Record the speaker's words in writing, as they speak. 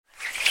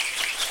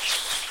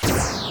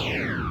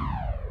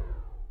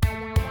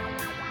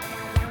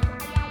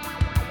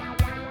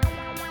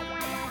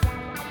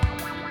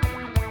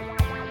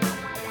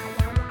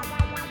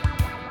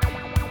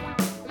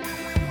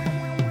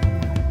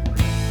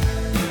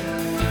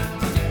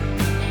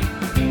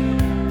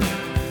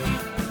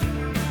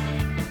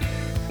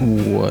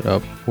What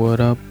up, what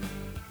up,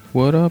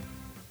 what up,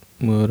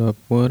 what up,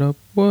 what up,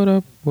 what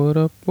up, what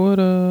up, what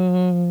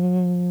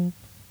up,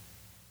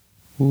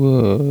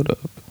 what up?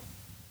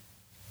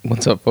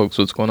 What's up, folks?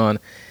 What's going on?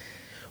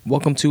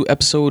 Welcome to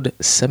episode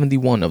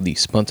 71 of the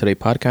Spun Today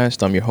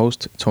podcast. I'm your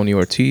host, Tony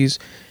Ortiz.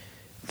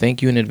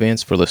 Thank you in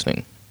advance for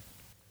listening.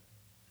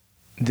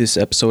 This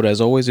episode, as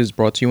always, is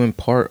brought to you in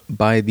part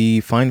by the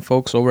fine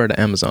folks over at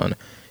Amazon.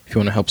 If you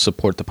want to help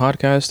support the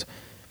podcast,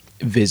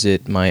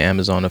 visit my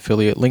Amazon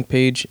affiliate link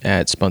page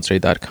at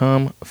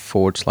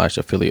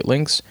spuntoday.com/affiliate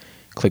links.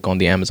 Click on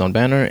the Amazon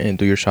banner and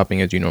do your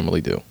shopping as you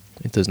normally do.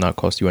 It does not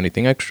cost you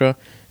anything extra,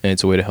 and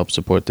it's a way to help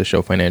support the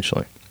show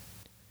financially.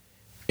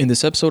 In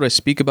this episode, I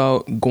speak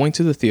about going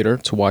to the theater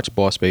to watch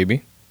Boss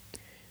Baby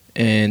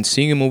and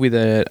seeing a movie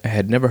that I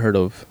had never heard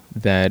of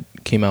that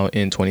came out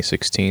in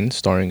 2016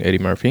 starring Eddie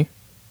Murphy,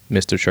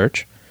 Mr.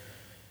 Church.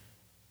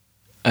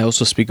 I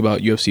also speak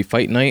about UFC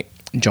Fight Night,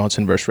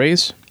 Johnson vs.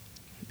 Reyes.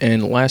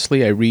 And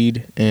lastly, I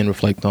read and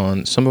reflect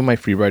on some of my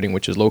free writing,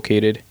 which is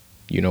located,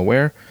 you know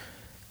where,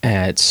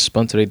 at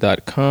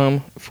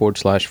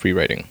spuntoday.com/free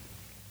writing.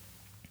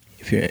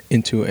 If you're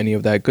into any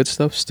of that good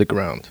stuff, stick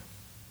around.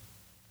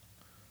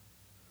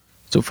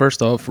 So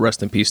first off,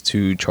 rest in peace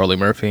to Charlie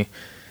Murphy.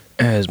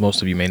 As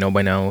most of you may know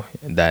by now,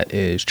 that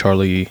is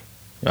Charlie.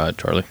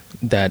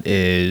 That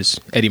is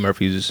Eddie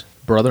Murphy's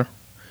brother.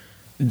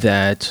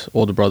 That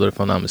older brother, if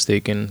I'm not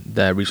mistaken,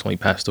 that recently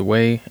passed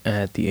away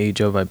at the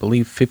age of, I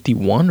believe,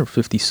 51 or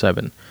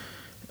 57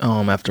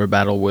 after a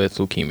battle with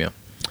leukemia.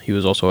 He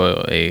was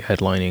also a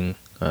headlining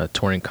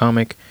touring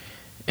comic,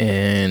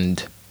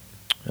 and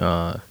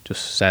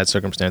just sad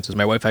circumstances.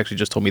 My wife actually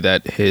just told me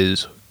that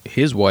his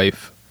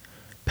wife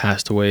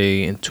passed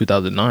away in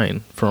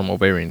 2009 from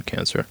ovarian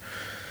cancer,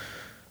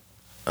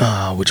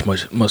 which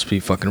must be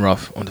fucking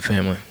rough on the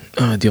family,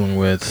 dealing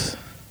with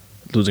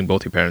losing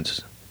both your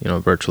parents,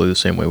 virtually the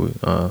same way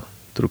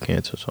through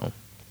cancer. So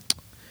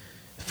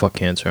fuck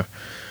cancer.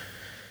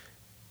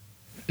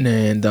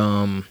 And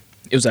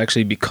it was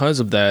actually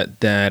because of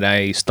that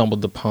I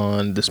stumbled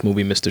upon this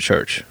movie, Mr.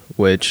 Church,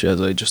 which,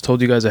 as I just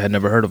told you guys, I had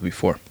never heard of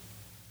before.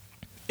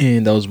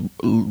 And I was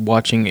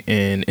watching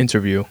an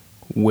interview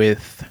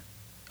with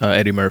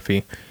Eddie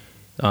Murphy,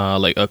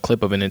 like a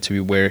clip of an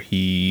interview where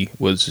he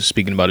was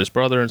speaking about his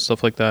brother and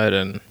stuff like that,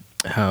 and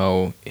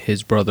how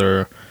his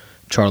brother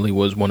Charlie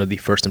was one of the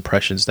first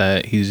impressions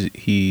that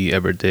he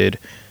ever did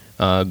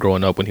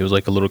growing up. When he was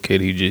like a little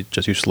kid, he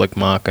just used to like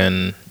mock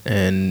and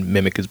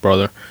mimic his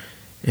brother,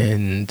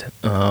 and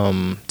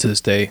to this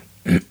day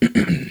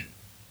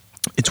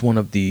it's one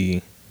of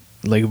the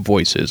like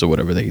voices or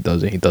whatever that he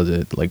does, and he does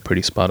it like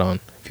pretty spot on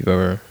if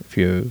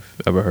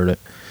you've ever heard it.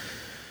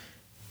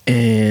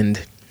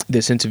 And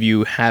this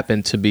interview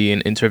happened to be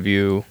an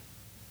interview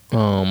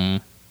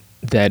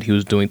that he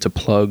was doing to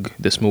plug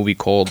this movie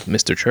called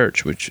Mr.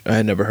 Church, which I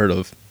had never heard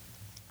of.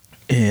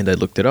 And I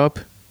looked it up,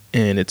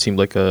 and it seemed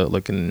like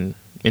an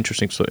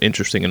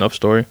interesting enough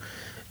story.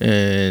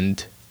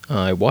 And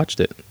I watched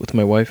it with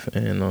my wife,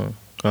 and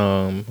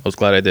I was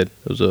glad I did.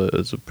 It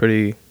was a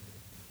pretty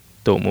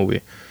dope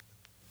movie.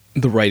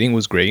 The writing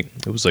was great.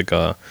 It was like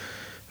a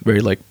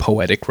very like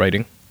poetic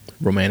writing,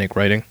 romantic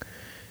writing,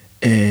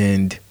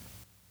 and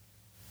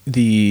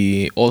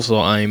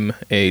I'm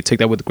take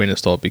that with a grain of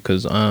salt,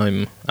 because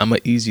I'm an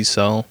easy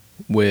sell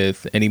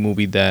with any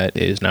movie that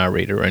is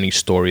narrated or any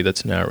story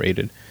that's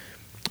narrated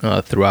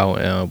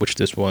throughout, which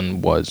this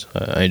one was.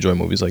 I enjoy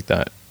movies like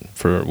that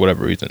for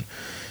whatever reason.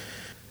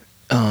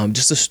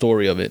 Just the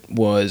story of it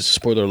was,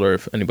 spoiler alert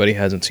if anybody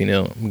hasn't seen it,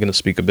 I'm going to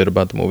speak a bit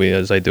about the movie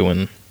as I do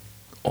in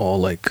all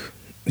like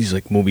these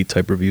like movie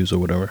type reviews or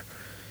whatever.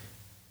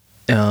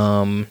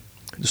 The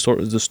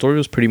story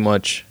was pretty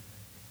much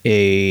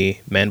a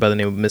man by the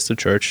name of Mr.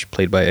 Church,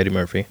 played by Eddie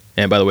Murphy.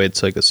 And by the way,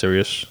 it's like a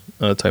serious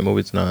type movie.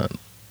 It's not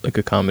like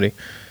a comedy.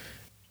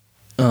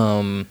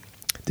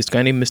 This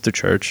guy named Mr.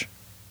 Church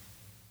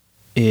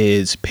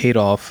is paid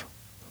off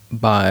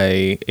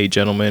by a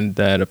gentleman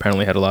that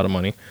apparently had a lot of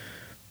money.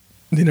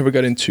 They never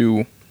got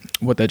into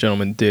what that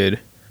gentleman did,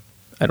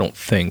 I don't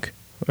think.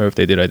 Or if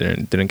they did, I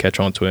didn't catch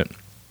on to it.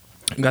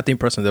 I got the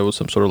impression that it was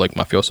some sort of like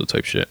mafioso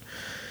type shit.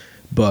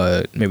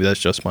 But maybe that's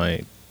just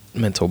my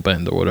mental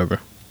bend or whatever.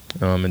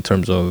 In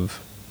terms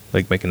of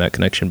like making that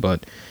connection.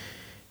 But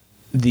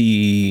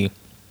the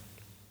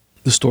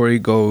story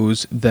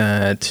goes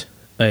that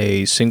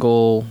a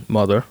single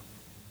mother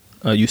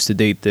used to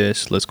date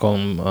this, let's call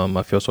him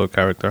mafioso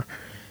character,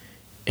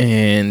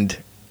 and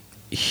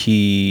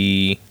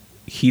he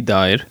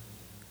died,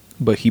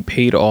 but he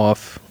paid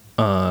off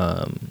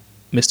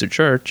Mr.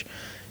 Church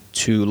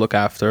to look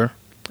after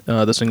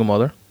the single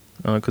mother,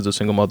 because the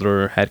single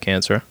mother had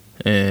cancer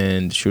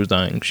and she was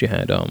dying. She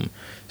had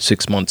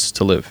 6 months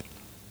to live,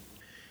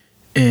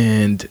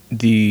 and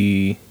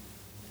the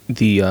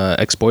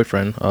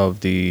ex-boyfriend of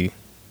the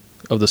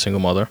single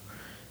mother,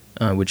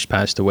 which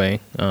passed away,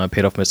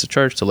 paid off Mr.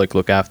 Church to like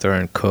look after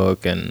and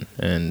cook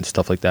and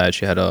stuff like that.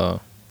 She had a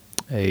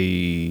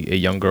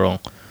young girl,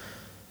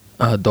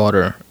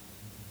 daughter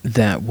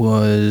that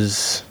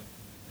was,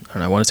 I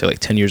don't know, I want to say like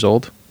 10 years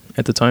old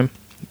at the time.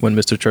 when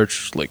Mr.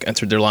 Church like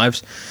entered their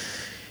lives,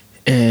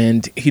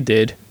 and he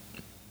did.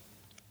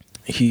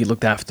 He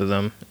looked after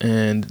them,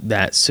 and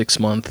that 6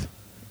 month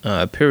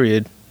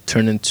period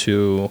turned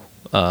into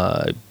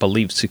I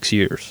believe 6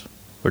 years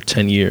or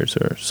 10 years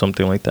or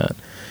something like that.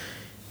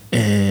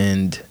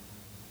 And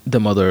the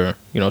mother,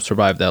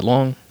 survived that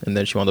long, and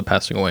then she wound up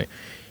passing away.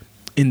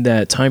 In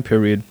that time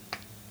period,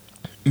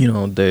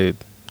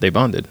 they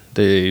bonded.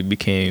 They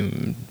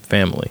became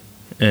family,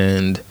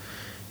 and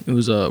it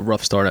was a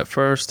rough start at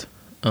first.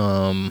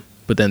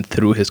 But then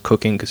through his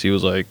cooking, because he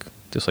was like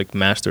this like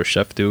master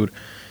chef dude,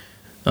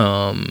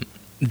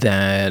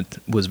 that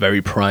was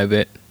very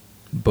private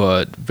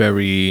but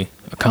very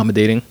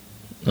accommodating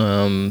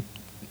to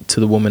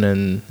the woman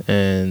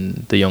and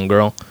the young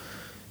girl,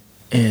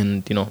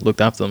 and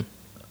looked after them.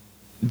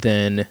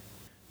 Then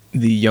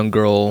the young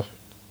girl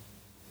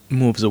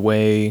moves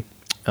away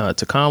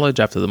to college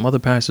after the mother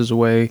passes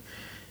away,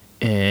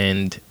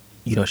 and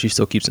she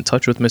still keeps in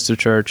touch with Mr.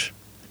 Church.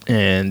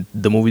 And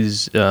the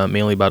movie's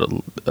mainly about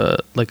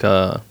like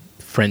a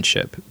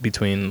friendship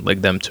between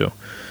like them two,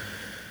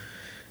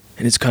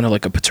 and it's kind of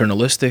like a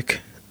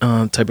paternalistic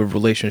type of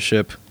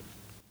relationship,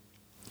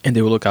 and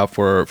they will look out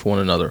for one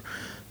another.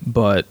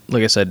 But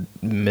like I said,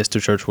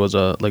 Mr. Church was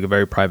a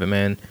very private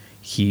man.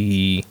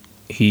 He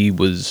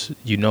was,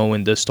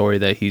 in this story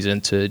that he's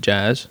into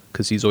jazz,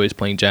 because he's always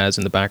playing jazz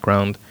in the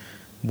background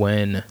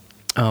when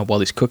while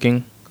he's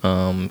cooking.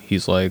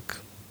 He's like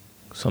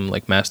some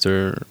like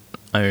master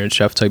Iron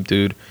Chef type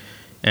dude,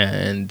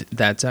 and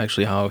that's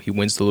actually how he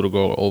wins the little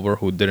girl over,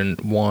 who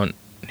didn't want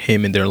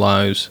him in their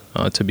lives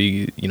to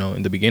be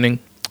in the beginning.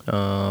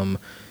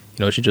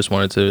 She just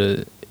wanted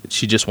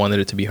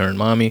it to be her and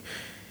mommy,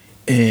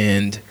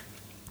 and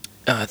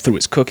through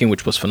his cooking,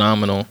 which was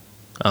phenomenal,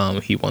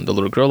 he won the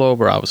little girl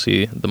over.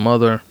 Obviously the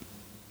mother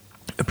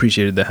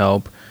appreciated the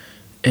help,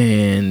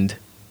 and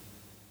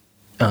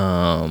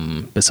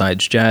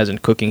besides jazz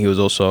and cooking, he was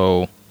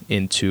also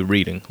into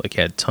reading. Like,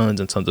 he had tons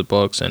and tons of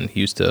books, and he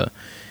used to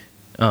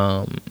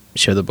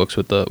share the books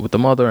with the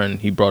mother, and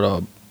he brought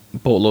a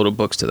boatload of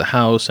books to the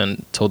house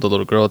and told the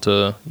little girl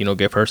to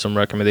give her some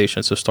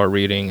recommendations to start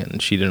reading.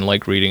 And she didn't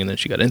like reading, and then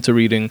she got into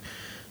reading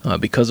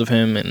because of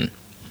him.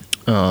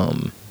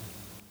 And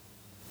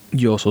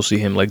you also see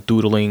him like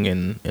doodling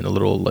in a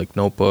little like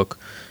notebook,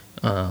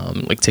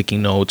 like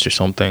taking notes or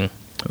something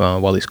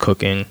while he's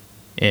cooking.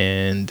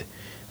 And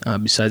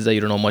besides that,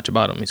 you don't know much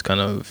about him. He's kind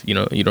of, you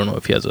don't know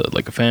if he has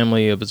a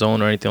family of his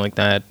own or anything like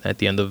that. At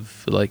the end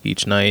of like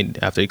each night,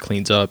 after he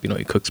cleans up,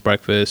 he cooks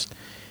breakfast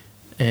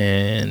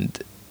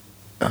and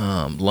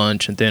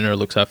lunch and dinner,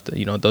 looks after,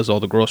 does all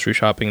the grocery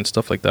shopping and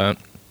stuff like that,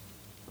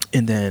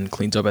 and then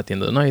cleans up at the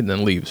end of the night and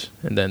then leaves.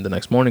 And then the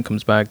next morning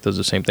comes back, does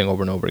the same thing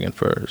over and over again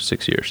for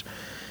 6 years.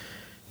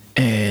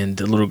 And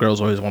the little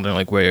girl's always wondering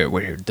like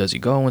where does he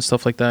go and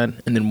stuff like that.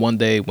 And then one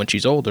day when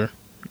she's older,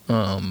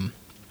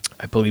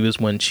 I believe it was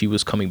when she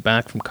was coming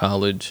back from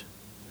college.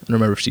 I don't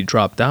remember if she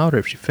dropped out or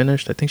if she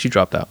finished. I think she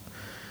dropped out,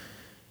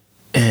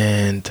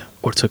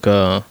 or took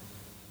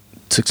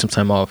some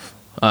time off.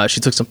 She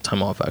took some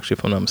time off, actually,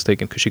 if I'm not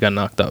mistaken, because she got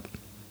knocked up.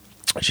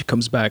 She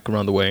comes back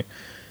around the way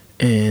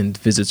and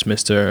visits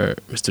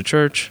Mr.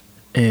 Church,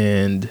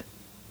 and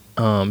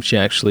she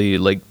actually,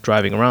 like,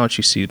 driving around,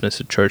 she sees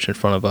Mr. Church in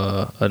front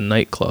of a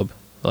nightclub,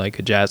 like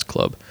a jazz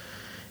club,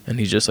 and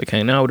he's just like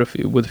hanging out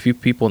with a few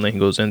people, and then he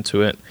goes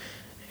into it.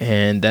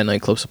 And that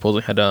nightclub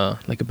supposedly had a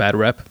bad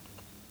rep,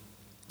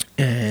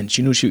 and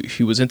she knew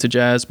he was into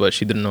jazz, but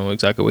she didn't know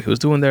exactly what he was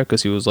doing there,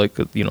 because he was like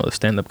a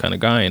stand-up kind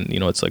of guy, and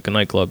it's like a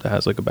nightclub that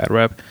has like a bad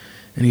rep,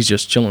 and he's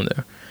just chilling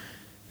there.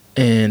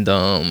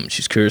 And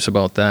she's curious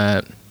about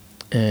that.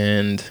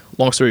 And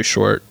long story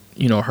short,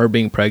 her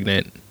being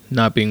pregnant,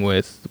 not being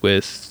with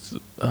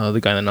the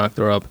guy that knocked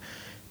her up,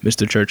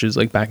 Mr. Church is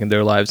like back in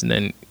their lives, and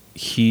then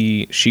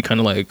she kind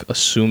of like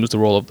assumes the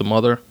role of the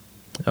mother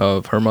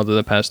of her mother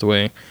that passed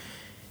away,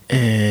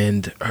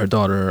 and her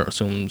daughter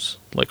assumes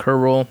like her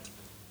role.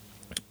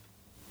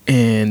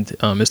 And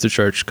Mr.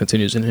 Church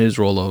continues in his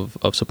role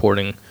of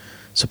supporting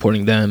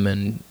them,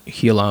 and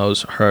he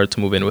allows her to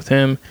move in with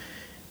him.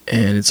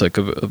 And it's like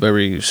a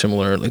very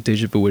similar like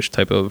deja vu-ish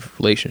type of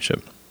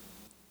relationship.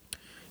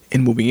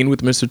 In moving in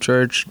with Mr.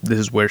 Church, this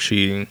is where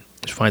she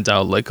finds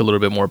out like a little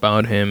bit more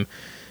about him,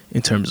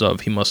 in terms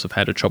of he must have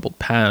had a troubled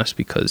past,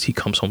 because he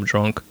comes home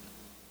drunk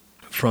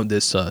from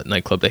this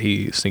nightclub that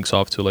he sneaks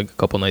off to like a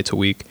couple nights a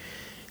week.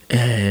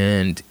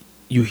 And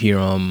you hear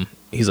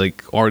he's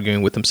like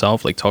arguing with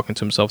himself, like talking to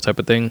himself type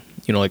of thing,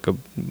 like a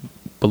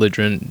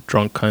belligerent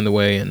drunk kind of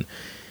way.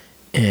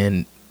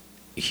 And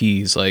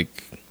he's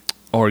like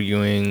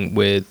arguing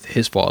with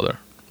his father.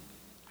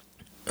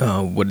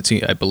 What did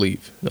he, I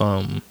believe,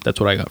 that's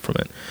what I got from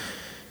it.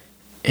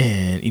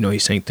 And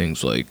he's saying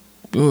things like,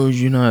 oh,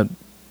 you're not,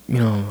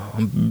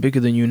 I'm bigger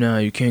than you now,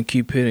 you can't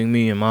keep hitting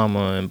me and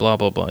mama, and blah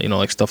blah blah,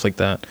 like stuff like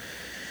that.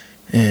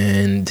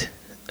 And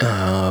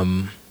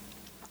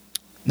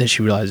then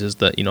she realizes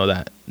that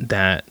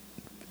that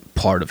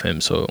part of him.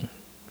 So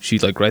she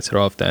like writes it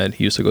off that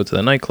he used to go to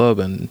the nightclub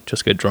and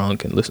just get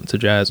drunk and listen to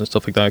jazz and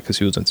stuff like that, because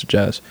he was into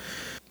jazz.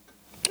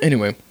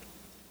 Anyway,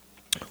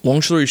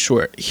 long story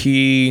short,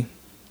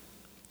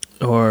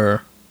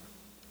 or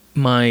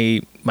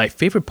my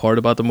favorite part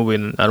about the movie,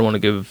 and I don't want to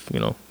give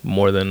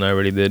more than I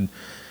already did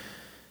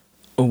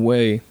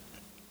away,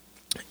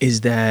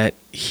 is that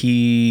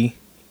he,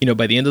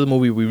 by the end of the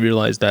movie, we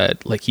realized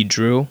that like he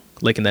drew,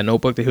 like in that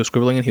notebook that he was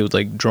scribbling in, he was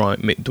like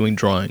doing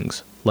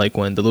drawings. Like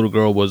when the little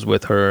girl was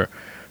with her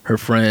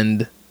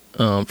friend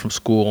from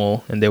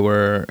school, and they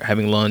were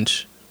having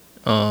lunch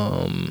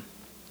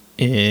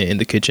in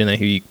the kitchen, and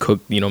he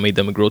cooked, made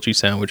them a grilled cheese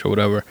sandwich or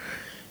whatever,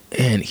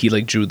 and he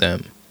like drew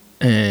them.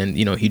 And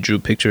he drew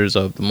pictures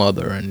of the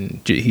mother, and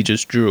he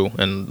just drew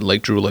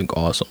like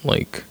awesome,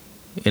 like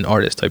an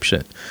artist type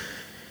shit.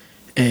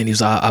 And he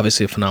was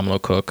obviously a phenomenal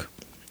cook,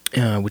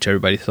 which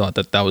everybody thought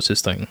that was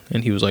his thing,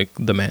 and he was like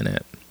the man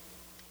at.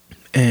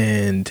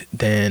 And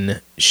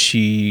then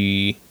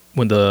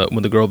when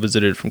the girl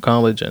visited from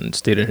college and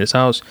stayed in his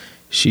house,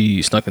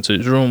 she snuck into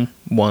his room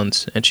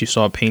once, and she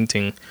saw a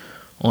painting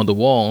on the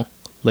wall,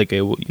 like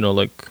or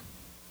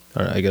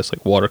I guess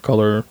like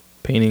watercolor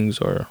paintings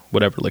or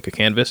whatever, like a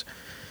canvas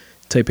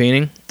type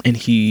painting, and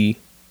he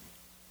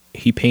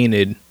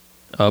painted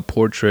a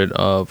portrait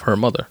of her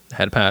mother that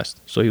had passed.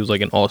 So he was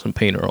like an awesome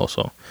painter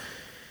also.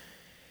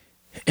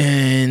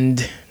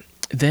 And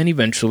then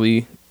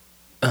eventually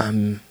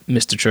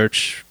Mr.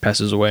 Church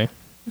passes away,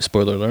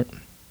 spoiler alert,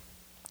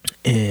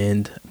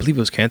 and I believe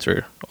it was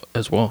cancer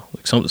as well,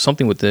 like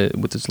something with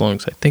his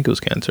lungs. I think it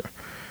was cancer.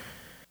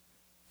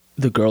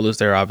 The girl is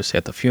there obviously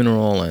at the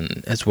funeral,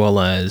 and as well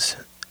as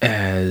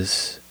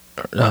the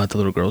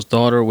little girl's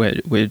daughter,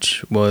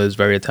 which was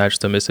very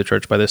attached to Mr.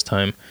 Church by this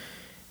time,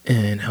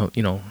 and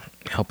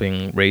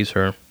helping raise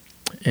her,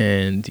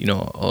 and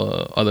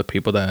other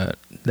people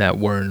that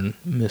were in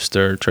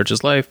Mr.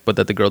 Church's life, but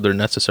that the girl didn't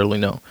necessarily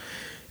know.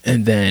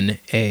 And then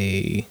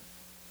a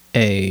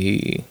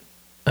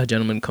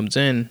gentleman comes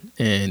in,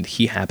 and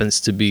he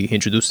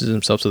introduces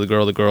himself to the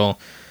girl. The girl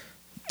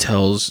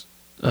says,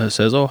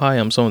 "Oh, hi,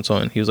 I'm so and so,"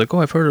 and he was like,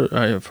 "Oh, I've heard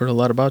a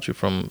lot about you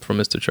from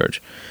Mr.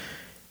 Church."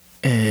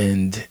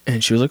 And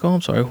she was like, "Oh,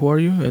 I'm sorry, who are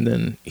you?" And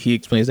then he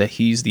explains that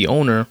he's the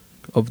owner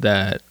of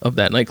that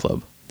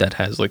nightclub that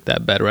has like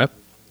that bad rep.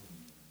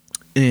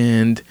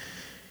 And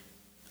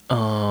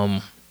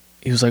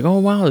he was like, "Oh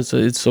wow,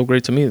 it's so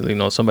great to meet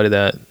somebody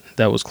that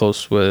was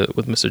close with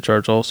Mr.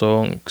 Church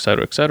also, et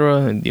cetera, et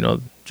cetera." And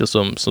just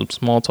some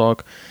small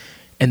talk.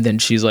 And then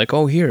she's like,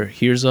 "Oh,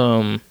 here's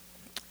a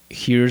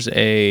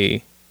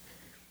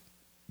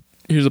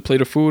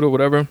plate of food or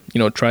whatever.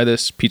 Try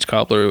this peach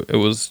cobbler. It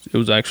was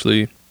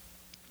actually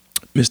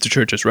Mr.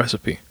 Church's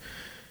recipe."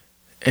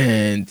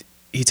 And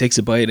he takes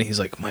a bite, and he's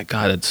like, "My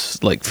God,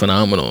 it's like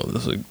phenomenal.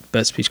 This is the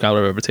best peach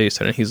cobbler I've ever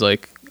tasted." And he's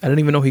like, "I didn't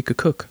even know he could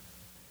cook."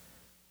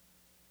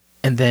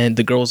 And then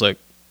the girl's like,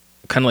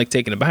 kind of like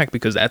taken aback,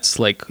 because that's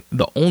like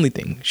the only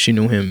thing she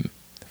knew him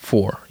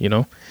for,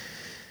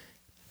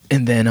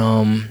 And then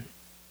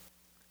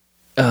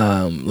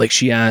like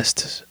she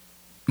asked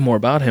more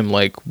about him,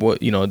 like what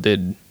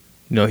did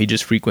he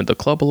just frequent the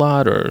club a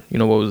lot, or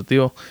what was the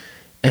deal?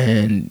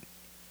 And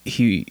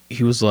he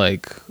was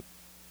like,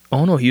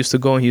 "Oh no, he used to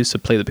go and he used to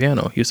play the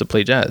piano. He used to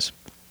play jazz."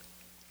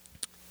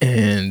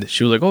 And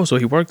she was like, "Oh, so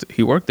he worked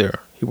there.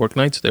 He worked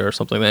nights there or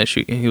something like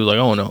that." And he was like,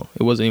 "Oh no,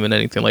 it wasn't even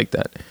anything like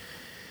that."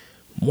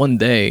 One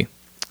day,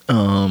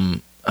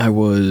 I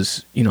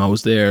was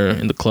there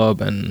in the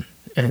club, and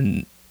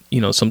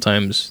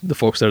sometimes the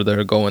folks that are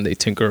there go and they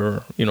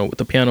tinker, with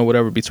the piano,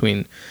 whatever,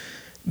 between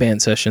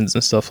band sessions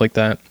and stuff like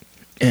that.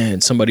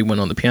 And somebody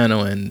went on the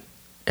piano,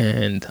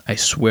 and I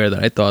swear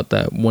that I thought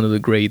that one of the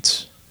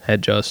greats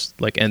had just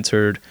like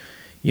entered,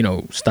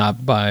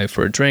 stopped by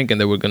for a drink, and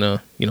they were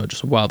gonna,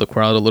 just wow the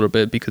crowd a little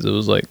bit, because it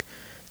was like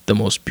the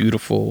most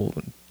beautiful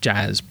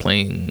jazz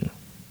playing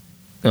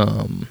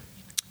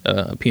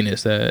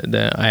pianist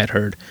that I had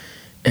heard.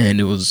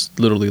 And it was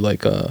literally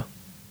like like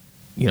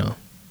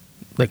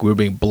we were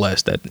being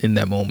blessed in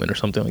that moment or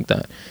something like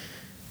that.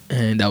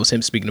 And that was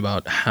him speaking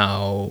about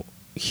how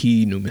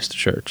he knew Mr.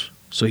 Church.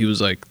 So he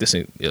was like, this,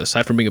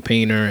 aside from being a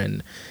painter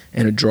and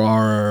a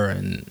drawer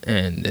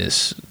and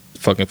this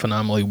fucking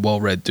phenomenally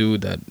well-read dude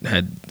that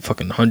had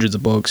fucking hundreds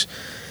of books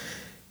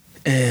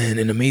and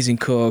an amazing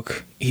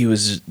cook, he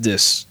was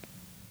this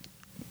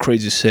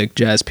crazy sick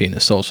jazz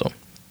pianist also,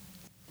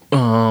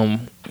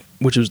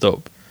 which was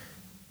dope.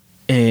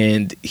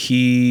 And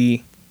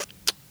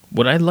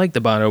what I liked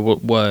about it,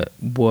 what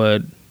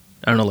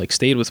I don't know, like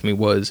stayed with me,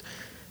 was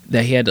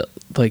that he had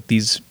like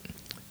these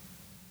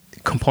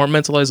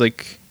compartmentalized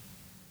like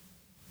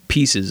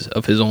pieces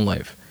of his own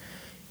life,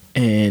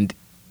 and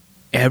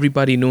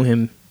everybody knew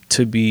him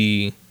to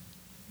be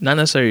not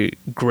necessarily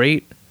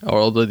great, or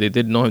although they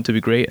did know him to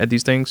be great at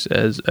these things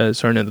as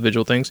certain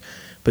individual things,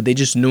 but they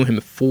just knew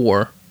him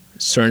for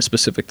certain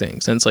specific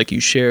things. And it's like you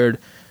shared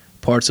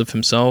parts of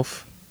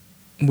himself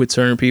with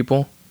certain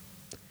people,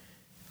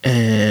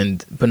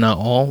 but not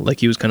all.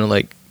 Like he was kind of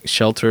like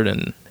sheltered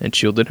and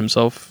shielded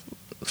himself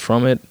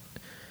from it,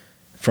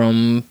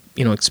 from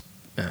I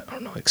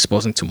don't know,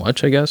 exposing too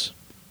much, I guess.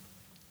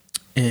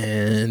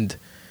 And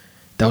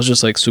that was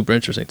just like super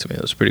interesting to me.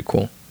 It was pretty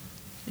cool.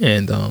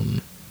 And I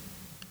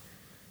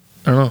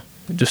don't know,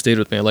 it just stayed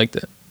with me. I liked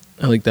it.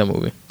 I like that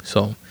movie,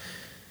 so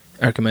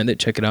I recommend it.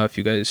 Check it out if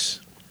you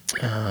guys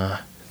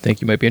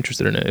think you might be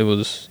interested in it. It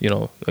was,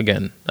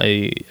 again,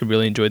 I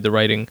really enjoyed the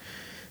writing,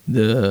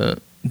 the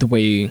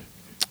way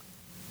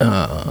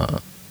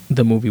the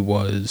movie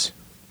was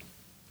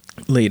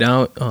laid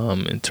out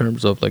in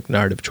terms of like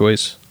narrative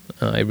choice.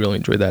 I really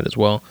enjoyed that as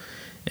well.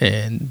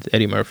 And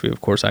Eddie Murphy, of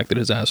course, acted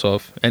his ass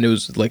off, and it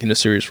was like in a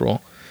serious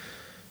role,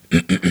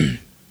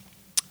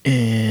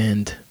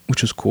 and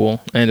which was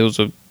cool. And it was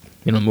a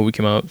movie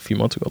came out a few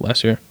months ago,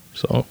 last year,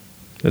 so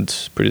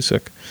it's pretty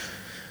sick.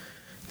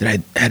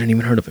 That I hadn't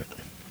even heard of it.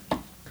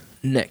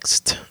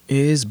 Next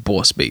is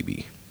Boss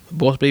Baby.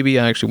 Boss Baby,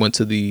 I actually went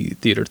to the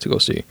theater to go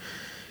see.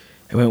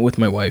 I went with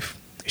my wife.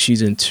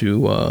 She's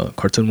into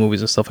cartoon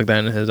movies and stuff like that,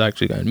 and has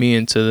actually gotten me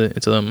into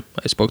them.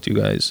 I spoke to you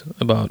guys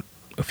about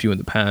a few in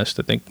the past.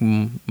 I think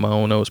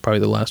Maona was probably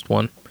the last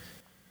one.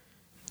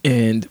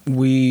 And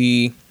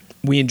we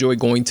enjoy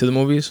going to the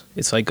movies.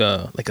 It's like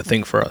a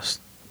thing for us.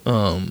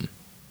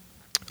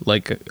 I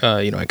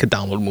could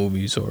download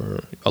movies,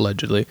 or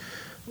allegedly,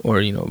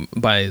 or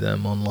buy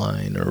them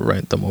online or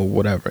rent them or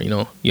whatever,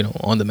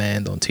 on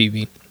demand on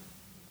TV,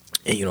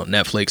 and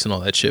Netflix and all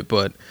that shit.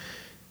 But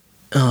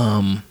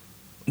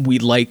we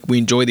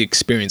enjoy the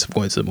experience of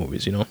going to the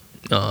movies.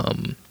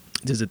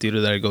 There's a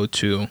theater that I go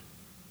to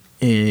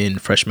in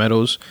Fresh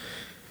Meadows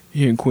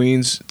here in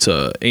Queens. It's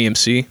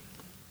AMC,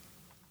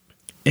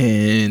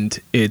 and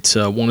it's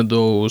one of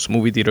those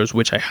movie theaters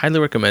which I highly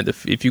recommend.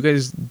 If you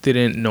guys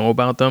didn't know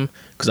about them,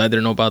 because I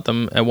didn't know about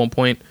them at one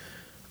point,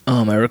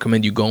 I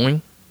recommend you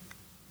going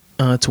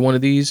to one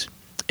of these.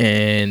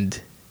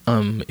 And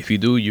if you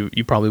do,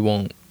 you probably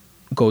won't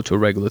go to a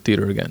regular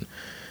theater again.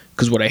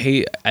 Because what I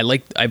hate,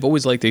 I've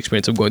always liked the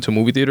experience of going to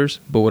movie theaters,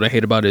 but what I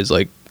hate about it is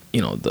like,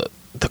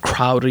 the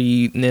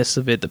crowdiness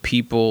of it, the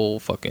people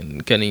fucking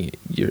getting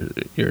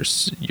your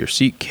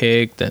seat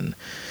kicked and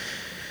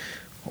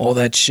all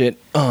that shit.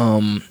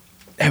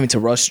 Having to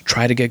rush,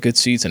 try to get good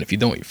seats, and if you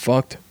don't, you're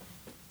fucked.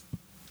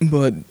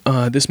 But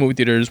this movie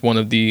theater is one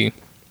of these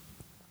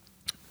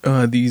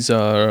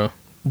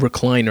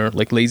recliner,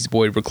 like lazy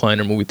boy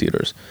recliner movie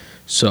theaters.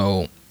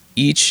 So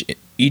each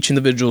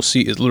individual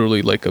seat is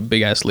literally like a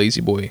big ass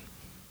lazy boy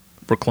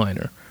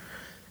recliner,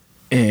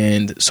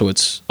 and so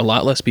it's a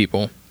lot less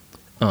people.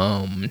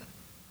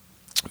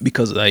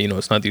 Because of that,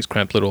 it's not these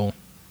cramped little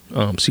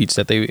seats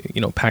that they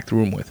pack the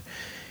room with.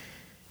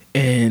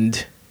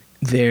 And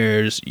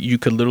you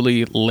could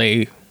literally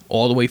lay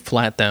all the way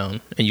flat down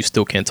and you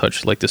still can't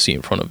touch like the seat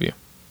in front of you.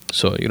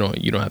 So you don't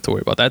have to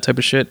worry about that type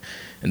of shit.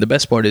 And the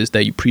best part is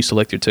that you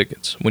pre-select your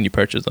tickets when you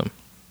purchase them,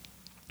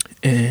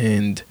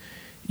 and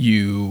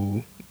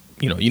you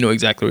know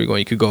exactly where you're going.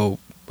 You could go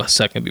a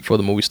second before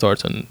the movie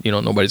starts, and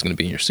nobody's going to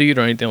be in your seat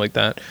or anything like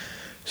that,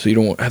 so you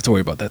don't have to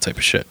worry about that type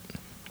of shit.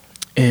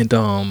 And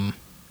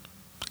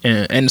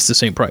it's the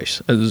same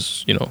price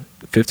as $15,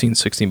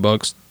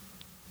 $16,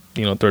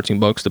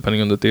 $13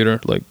 depending on the theater.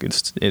 Like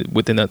it's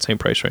within that same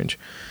price range,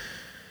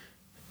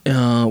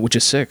 which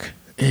is sick.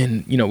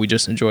 And we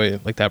just enjoy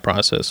like that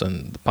process,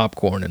 and the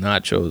popcorn and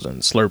nachos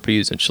and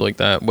Slurpees and shit like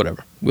that.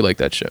 Whatever, we like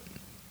that shit.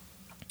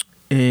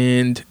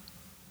 And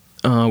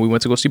we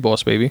went to go see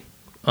Boss Baby,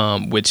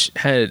 which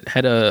had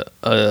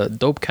a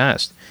dope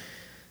cast.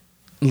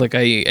 Like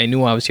I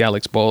knew obviously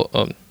Alec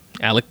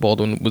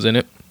Baldwin was in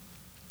it.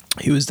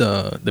 He was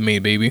the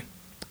main baby,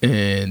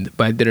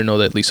 but I didn't know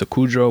that Lisa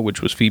Kudrow,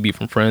 which was Phoebe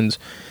from Friends,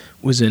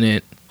 was in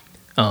it.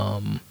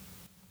 My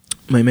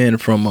man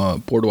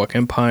from Boardwalk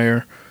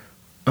Empire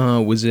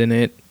was in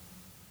it.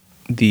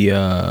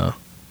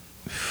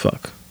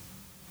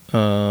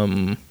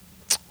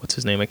 What's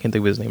his name? I can't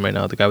think of his name right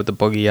now. The guy with the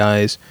buggy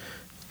eyes.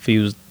 He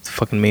was the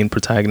fucking main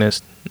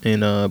protagonist in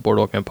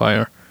Boardwalk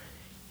Empire.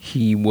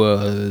 He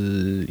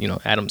was,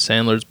 Adam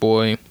Sandler's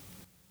boy.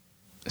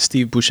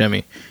 Steve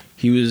Buscemi,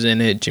 he was in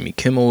it. Jimmy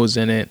Kimmel was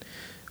in it.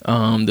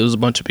 There was a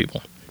bunch of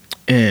people,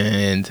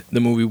 and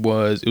the movie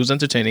was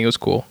entertaining. It was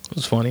cool. It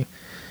was funny.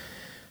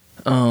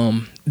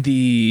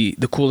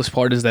 The coolest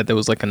part is that there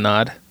was like a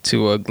nod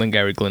to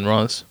Glengarry Glen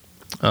Ross,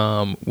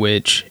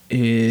 which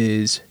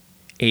is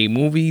a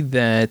movie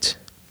that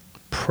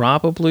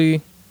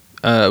probably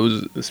I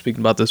was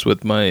speaking about this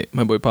with my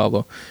boy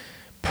Pablo.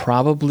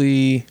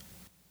 Probably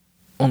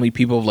only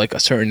people of like a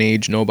certain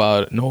age know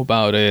about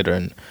it,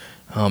 and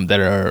that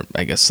are,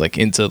 I guess, like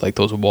into like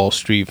those Wall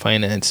Street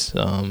finance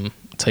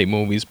type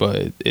movies,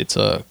 but it's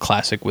a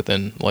classic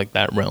within like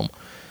that realm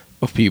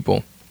of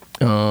people.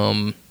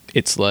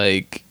 It's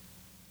like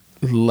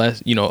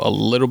less, a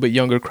little bit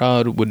younger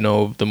crowd would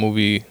know of the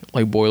movie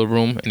like Boiler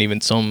Room, and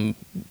even some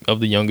of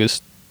the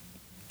youngest,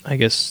 I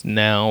guess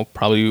now,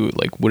 probably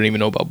like wouldn't even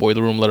know about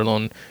Boiler Room, let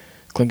alone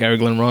Glengarry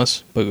Glen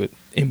Ross. But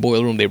in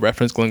Boiler Room they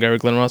reference Glengarry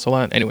Glen Ross a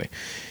lot. Anyway,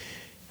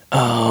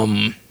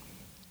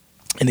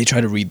 and they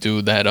try to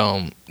redo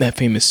that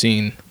famous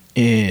scene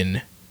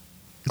in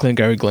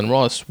Glengarry Glen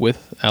Ross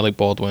with Alec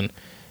Baldwin,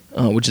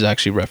 which is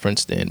actually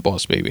referenced in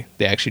Boss Baby.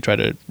 They actually try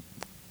to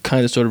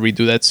kind of sort of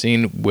redo that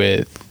scene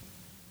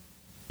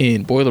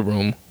in Boiler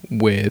Room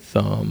with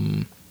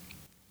Ben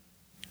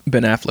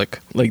Affleck,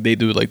 like they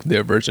do like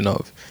their version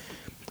of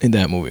in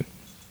that movie,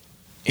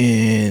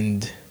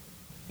 and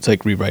it's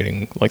like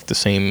rewriting like the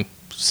same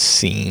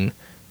scene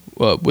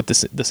with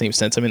the same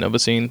sentiment of a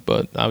scene,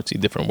 but obviously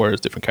different words,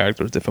 different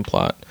characters, different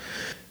plot.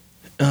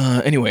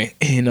 Anyway,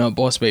 in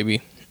Boss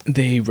Baby,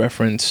 they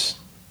reference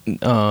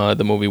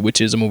the movie,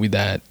 which is a movie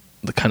that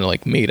kind of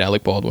like made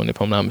Alec Baldwin,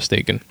 if I'm not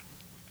mistaken,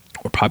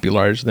 or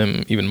popularized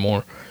them even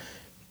more.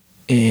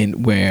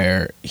 And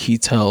where he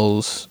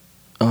tells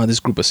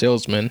this group of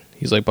salesmen,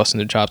 he's like busting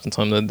their chops and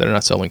telling them that they're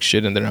not selling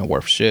shit and they're not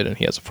worth shit. And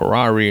he has a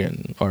Ferrari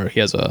or he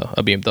has a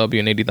BMW,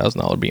 an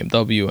 $80,000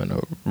 BMW and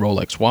a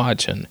Rolex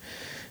watch and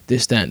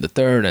this, that, and the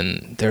third.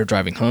 And they're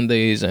driving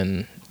Hyundais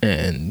and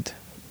et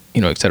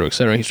cetera, et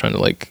cetera. He's trying to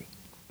like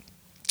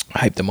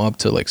hype them up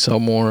to like sell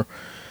more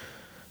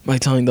by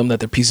telling them that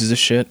they're pieces of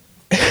shit.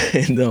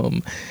 And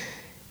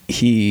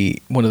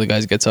one of the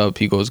guys gets up,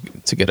 he goes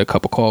to get a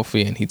cup of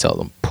coffee and he tells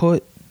them,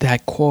 put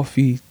that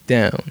coffee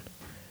down.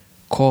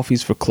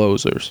 Coffee's for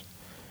closers.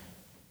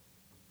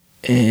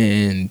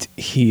 And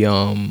he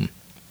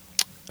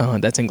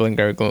that's in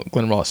Glengarry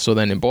Glen Ross. So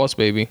then in Boss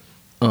Baby,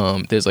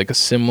 there's like a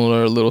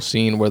similar little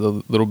scene where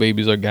the little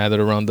babies are gathered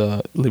around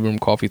the living room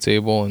coffee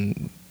table,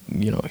 and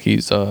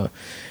he's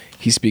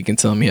speaking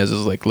to them. He has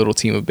his like little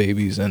team of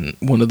babies, and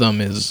one of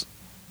them is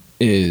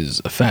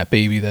a fat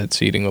baby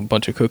that's eating a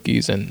bunch of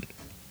cookies, and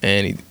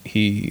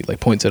he like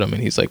points at him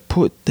and he's like,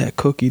 put that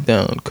cookie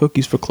down.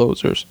 Cookies for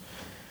closers.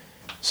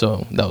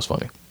 So that was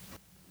funny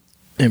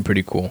and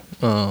pretty cool.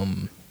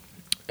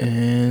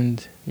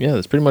 And yeah,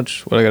 that's pretty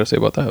much what I gotta say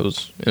about that. It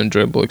was an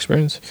enjoyable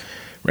experience.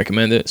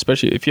 Recommend it,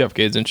 especially if you have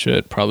kids and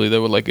shit. Probably they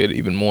would like it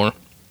even more.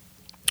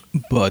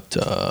 But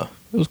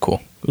it was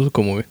cool. It was a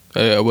cool movie.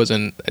 I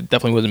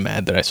definitely wasn't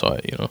mad that I saw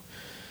it.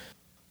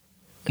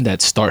 And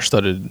that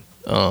star-studded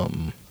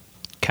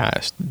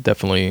cast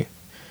definitely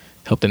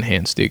helped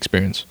enhance the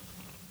experience.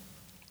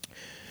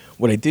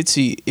 What I did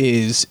see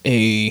is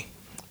a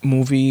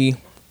movie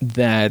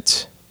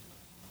that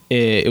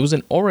it was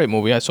an alright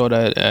movie. I saw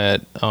that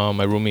at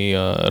my roomie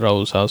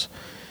Raul's house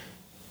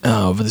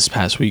over this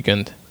past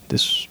weekend.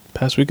 This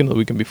past weekend or the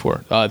weekend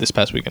before? This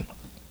past weekend.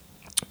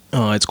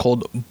 It's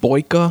called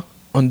Boyka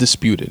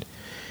Undisputed.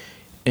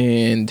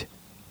 And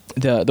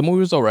the movie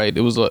was alright.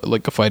 It was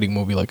like a fighting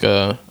movie, like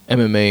a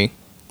MMA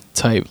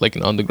type, like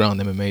an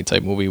underground MMA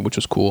type movie, which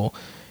was cool.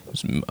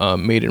 It was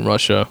made in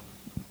Russia,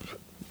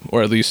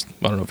 or at least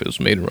I don't know if it was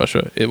made in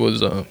Russia. It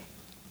was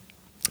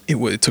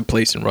it took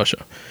place in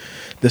Russia.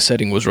 The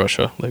setting was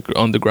Russia, like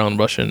underground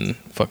Russian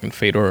fucking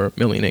Fedor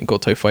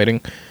Emelianenko type fighting.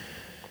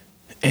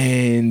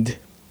 And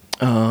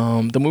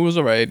the movie was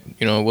alright.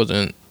 It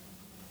wasn't.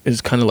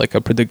 It's kind of like a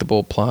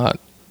predictable plot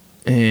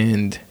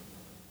and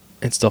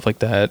stuff like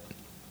that.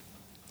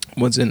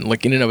 Wasn't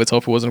like in and of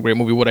itself. It wasn't a great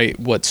movie.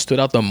 What stood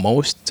out the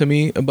most to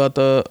me about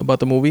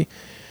the movie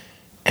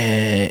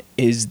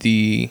is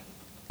the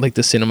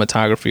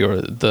cinematography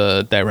or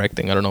the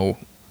directing. I don't know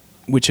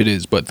which it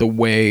is, but the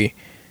way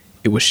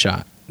it was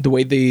shot, the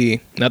way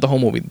not the whole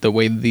movie, the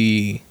way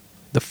the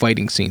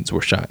fighting scenes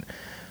were shot.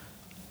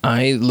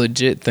 I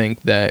legit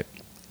think that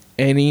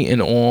any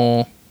and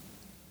all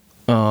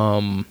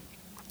MMA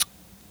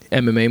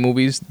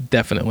movies,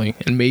 definitely,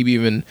 and maybe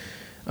even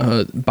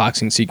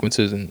boxing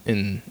sequences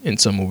in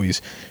some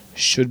movies,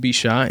 should be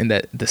shot in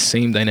the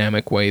same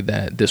dynamic way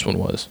that this one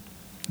was.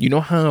 You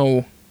know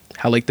how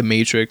like the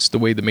Matrix, the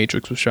way the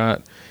Matrix was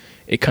shot,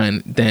 it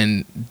kind of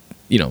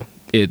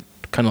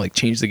like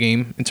changed the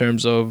game in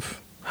terms of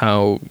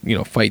how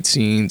fight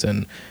scenes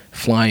and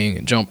flying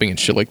and jumping and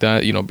shit like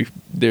that. You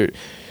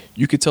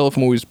could tell if a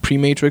movie was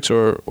pre-Matrix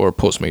or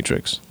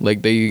post-Matrix.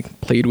 Like they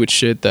played with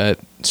shit that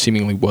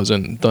seemingly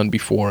wasn't done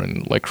before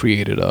and like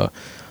created a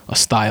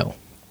style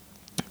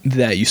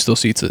that you still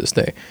see to this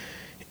day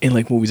in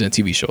like movies and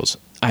TV shows.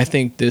 I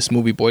think this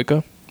movie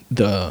Boyka,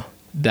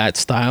 that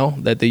style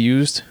that they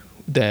used,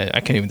 that I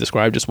can't even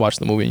describe. Just watch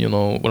the movie and you'll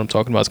know what I'm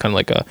talking about. It's kind of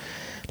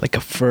like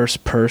a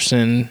first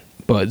person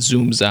but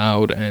zooms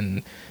out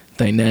and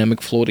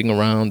dynamic floating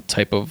around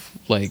type of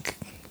like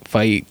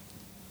fight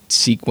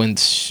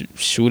sequence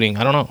shooting.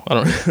 I don't know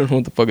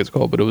what the fuck it's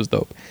called, but it was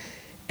dope.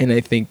 And I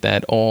think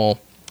that all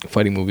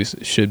fighting movies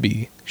should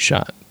be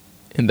shot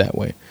in that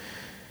way.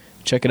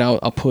 Check it out.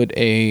 I'll put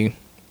a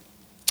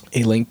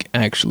link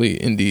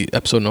actually in the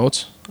episode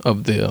notes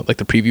of the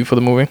preview for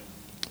the movie.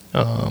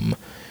 And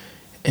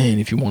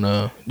if you want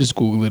to just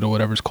Google it or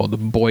whatever, it's called the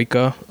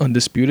Boyka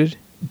Undisputed,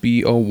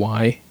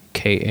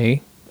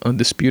 Boyka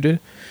Undisputed.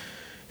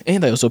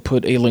 And I also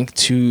put a link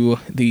to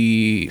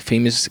the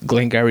famous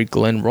Glengarry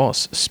Glen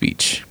Ross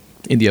speech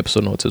in the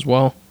episode notes as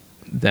well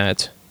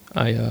that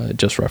I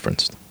just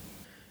referenced.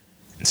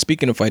 And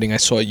speaking of fighting, I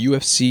saw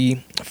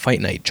UFC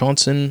Fight Night,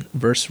 Johnson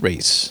vs.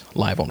 Race,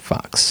 live on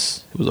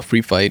Fox. It was a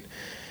free fight.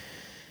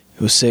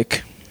 It was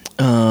sick.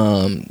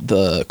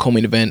 The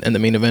co-main event and the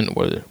main event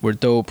were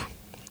dope.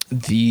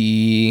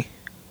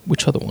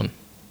 Which other one?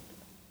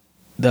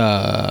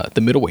 The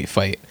middleweight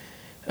fight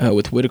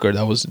with Whitaker.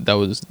 That was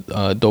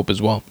dope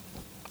as well.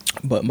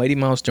 But Mighty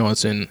Mouse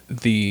Johnson,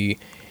 the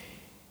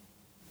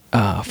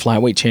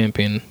flyweight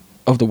champion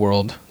of the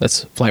world.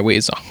 That's flyweight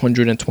is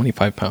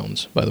 125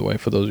 pounds, by the way,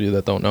 for those of you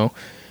that don't know.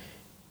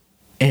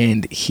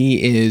 And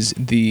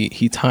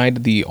he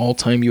tied the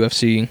all-time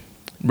UFC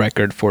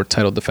record for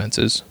title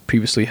defenses,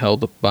 previously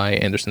held by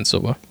Anderson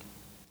Silva,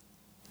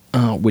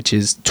 which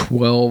is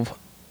 11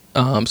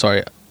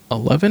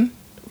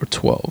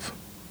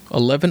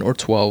 or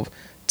 12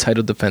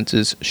 title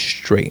defenses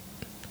straight.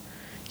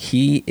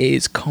 He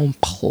is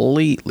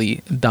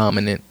completely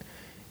dominant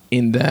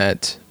in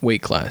that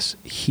weight class.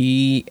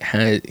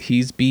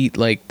 He's beat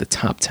like the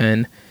top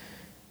 10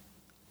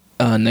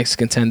 next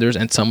contenders,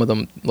 and some of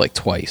them like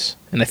twice,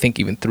 and I think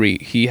even 3.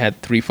 He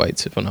had 3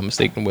 fights, if I'm not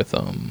mistaken, with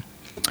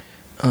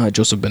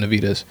Joseph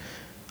Benavidez,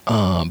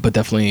 but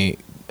definitely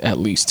at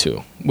least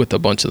 2 with a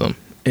bunch of them,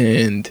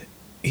 and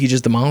he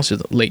just demolishes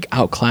them, like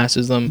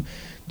outclasses them.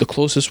 The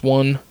closest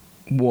one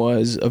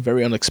was a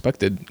very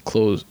unexpected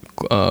close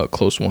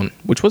one,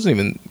 which wasn't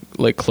even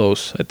like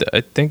close.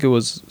 I think it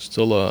was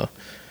still a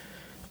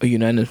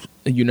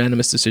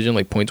unanimous decision,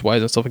 like points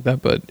wise and stuff like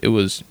that, but it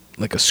was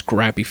like a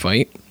scrappy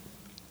fight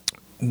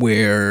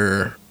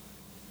where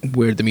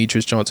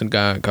Demetrius Johnson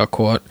got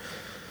caught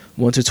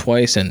once or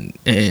twice,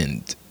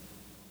 and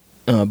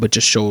but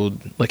just showed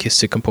like his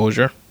sick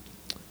composure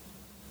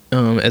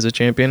as a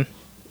champion.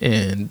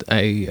 And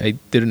I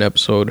did an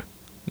episode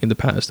in the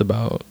past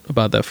about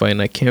that fight,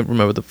 and I can't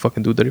remember the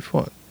fucking dude that he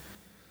fought.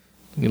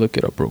 Let me look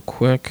it up real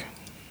quick.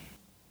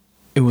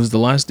 It was the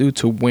last dude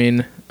to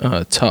win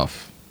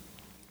TUF,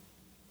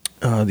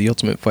 the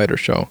Ultimate Fighter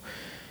show.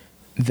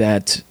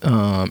 That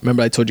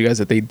remember I told you guys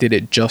that they did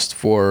it just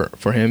for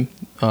him.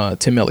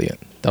 Tim Elliott,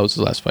 that was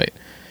his last fight.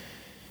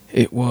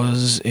 It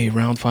was a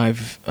round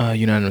 5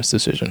 unanimous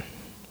decision,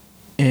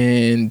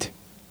 and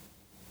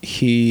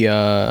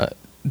they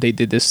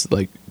did this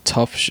like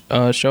TUF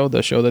show,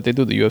 the show that they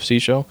do, the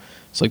UFC show.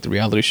 It's like the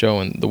reality show,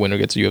 and the winner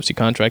gets a UFC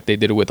contract. They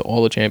did it with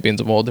all the champions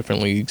of all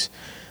different leagues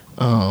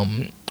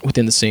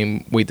within the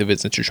same weight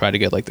division to try to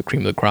get like the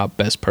cream of the crop,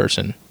 best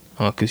person,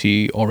 because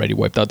he already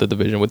wiped out the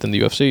division within the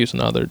UFC, so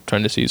now they're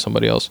trying to see if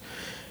somebody else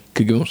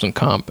could give him some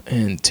comp,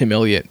 and Tim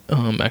Elliott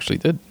actually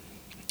did.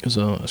 It was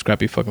a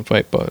scrappy fucking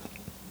fight, but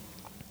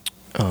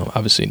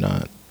obviously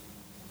not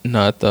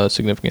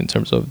significant in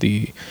terms of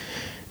the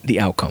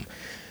outcome.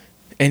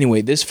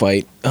 Anyway, this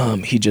fight,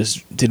 he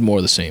just did more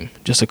of the same.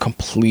 Just a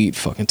complete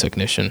fucking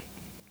technician.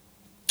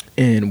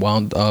 And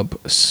wound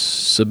up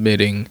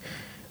submitting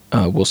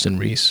Wilson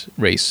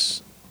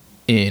Race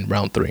in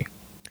round 3.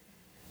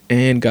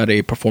 And got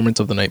a performance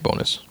of the night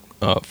bonus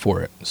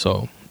for it.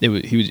 So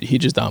he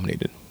just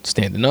dominated.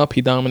 Standing up,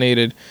 he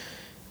dominated.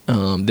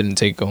 Didn't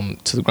take him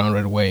to the ground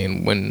right away.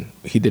 And when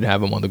he did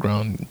have him on the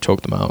ground,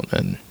 choked him out.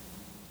 And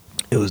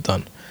it was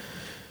done.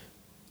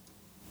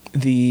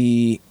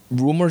 The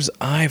rumors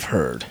I've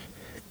heard,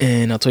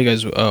 and I'll tell you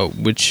guys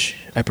which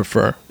I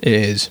prefer,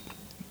 is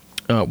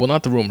well,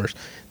 not the rumors.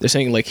 They're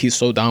saying like he's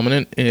so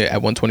dominant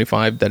at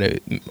 125 that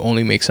it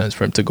only makes sense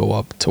for him to go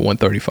up to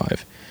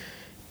 135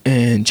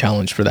 and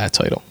challenge for that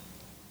title.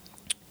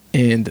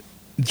 And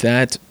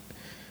that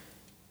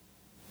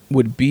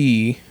would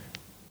be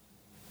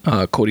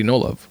Cody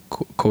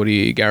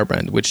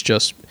Garbrandt, which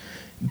just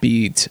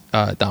beat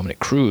Dominic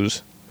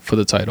Cruz for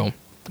the title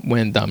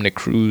when Dominic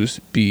Cruz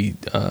beat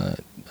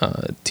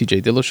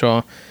TJ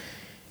Dillashaw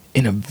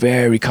in a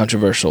very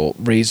controversial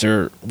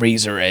razor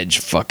edge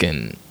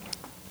fucking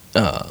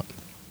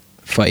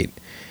fight.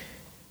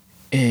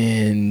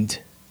 And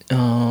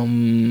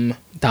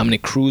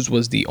Dominic Cruz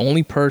was the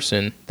only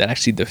person that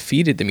actually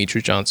defeated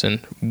Demetrius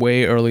Johnson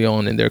way early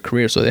on in their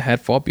career, so they had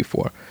fought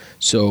before.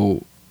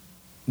 So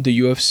the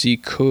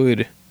UFC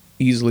could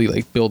easily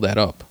like build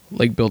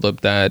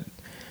up that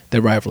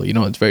rivalry. You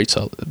know, it's very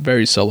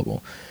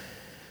sellable.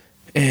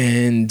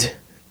 And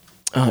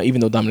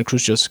even though Dominic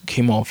Cruz just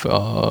came off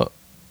of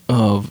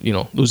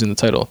losing the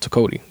title to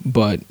Cody,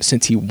 but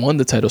since he won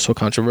the title so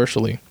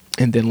controversially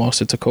and then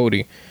lost it to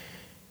Cody,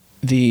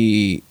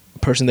 the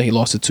person that he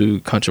lost it to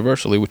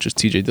controversially, which is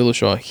TJ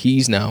Dillashaw,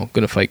 he's now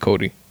going to fight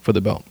Cody for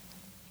the belt.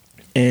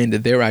 And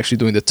they're actually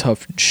doing the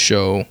TUF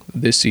show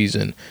this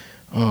season,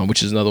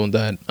 which is another one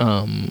that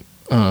I'm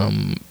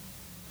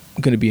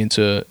going to be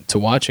into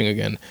watching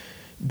again,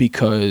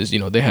 because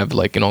they have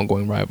like an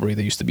ongoing rivalry.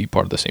 They used to be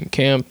part of the same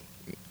camp,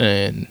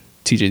 and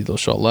TJ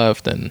Dillashaw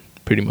left and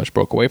pretty much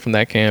broke away from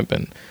that camp,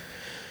 and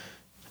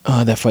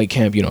that fight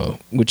camp,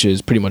 which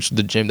is pretty much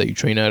the gym that you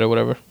train at or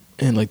whatever,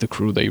 and like the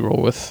crew that you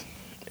roll with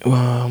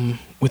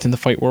within the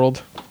fight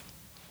world,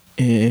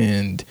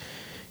 and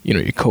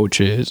your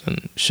coaches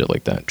and shit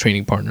like that,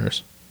 training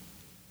partners,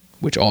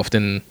 which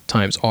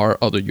oftentimes are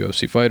other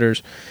UFC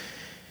fighters,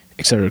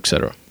 etc.,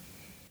 etc.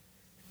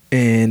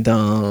 And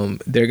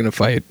they're gonna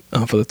fight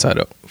for the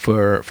title.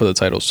 For the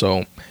title,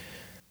 so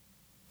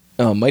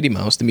Mighty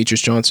Mouse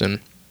Demetrius Johnson,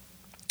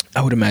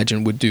 I would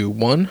imagine, would do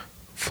one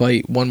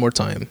fight one more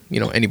time.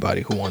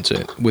 Anybody who wants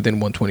it within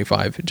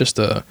 125, just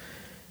to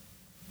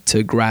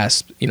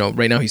grasp.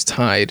 Right now he's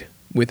tied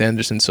with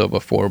Anderson Silva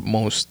for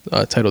most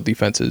title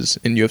defenses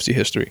in UFC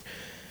history.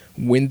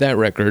 Win that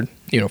record,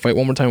 fight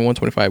one more time at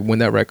 125, win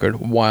that record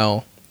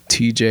while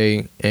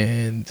TJ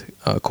and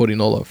Cody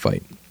Nola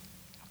fight.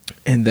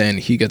 And then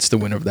he gets the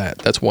winner of that.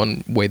 That's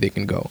one way they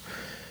can go.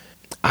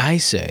 I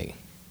say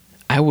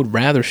I would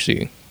rather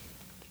see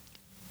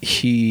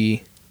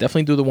he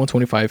definitely do the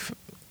 125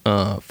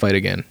 fight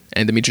again.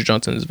 And Demetrius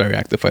Johnson is a very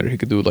active fighter. He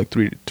could do like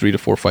three to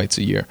four fights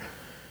a year.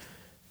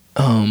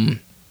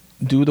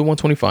 Do the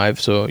 125,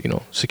 so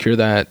secure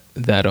that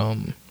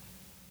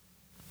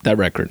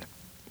record.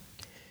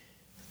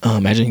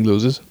 Imagine he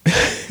loses,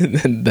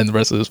 then the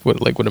rest of this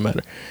wouldn't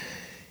matter.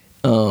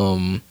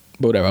 But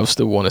whatever, I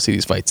still want to see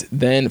these fights.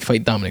 Then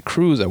fight Dominic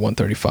Cruz at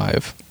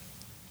 135,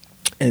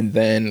 and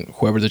then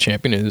whoever the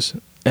champion is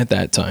at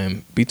that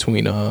time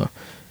between Cody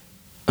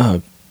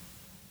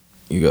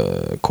Nola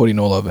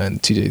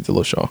and TJ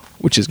Dillashaw,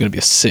 which is going to be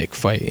a sick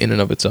fight in and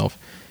of itself.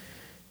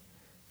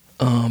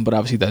 But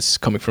obviously that's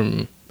coming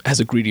from, as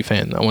a greedy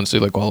fan, I want to see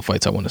like all the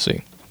fights I want to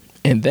see.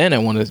 And then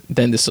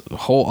then this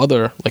whole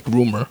other like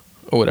rumor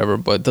or whatever,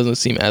 but it doesn't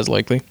seem as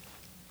likely,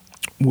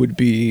 would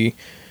be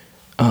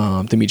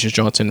Demetrius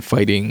Johnson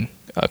fighting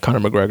Conor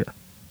McGregor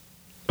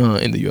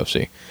in the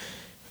UFC,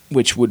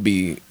 which would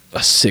be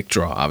a sick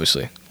draw,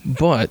 obviously.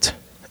 But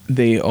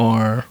they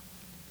are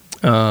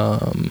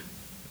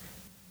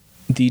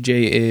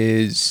DJ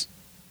is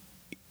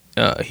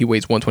he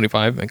weighs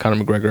 125, and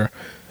Conor McGregor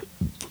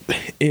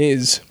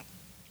is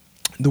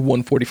the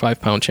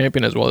 145-pound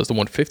champion as well as the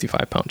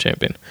 155-pound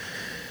champion.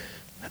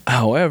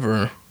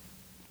 However,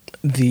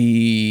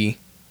 they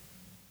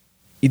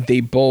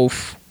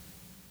both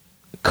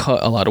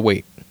cut a lot of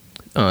weight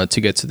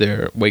to get to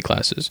their weight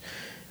classes.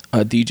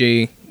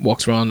 DJ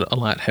walks around a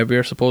lot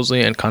heavier,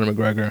 supposedly, and Conor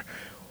McGregor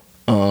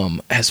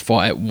has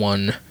fought at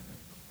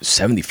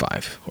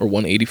 175 or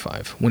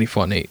 185 when he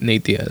fought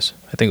Nate Diaz.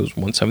 I think it was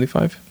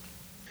 175.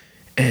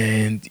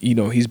 And,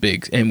 he's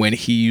big. And when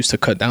he used to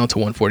cut down to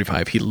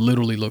 145, he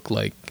literally looked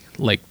like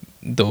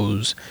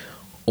those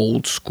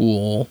old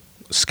school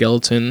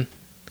skeleton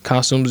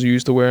costumes you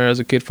used to wear as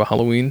a kid for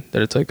Halloween.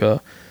 That it's like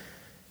a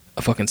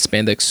fucking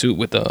spandex suit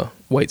with a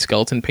white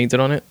skeleton painted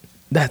on it.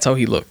 That's how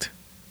he looked.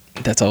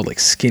 That's how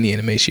skinny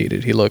and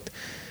emaciated he looked,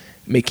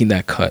 making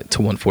that cut to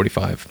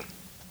 145.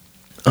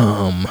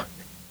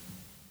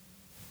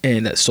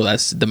 And so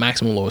that's the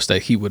maximum lowest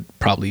that he would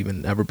probably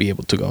even ever be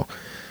able to go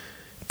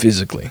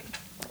physically.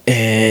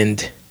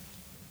 And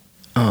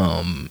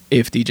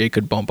if DJ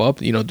could bump up,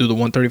 do the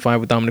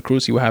 135 with Dominic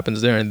Cruz, see what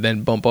happens there, and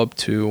then bump up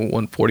to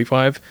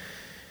 145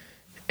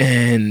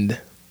 and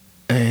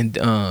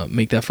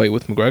make that fight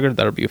with McGregor,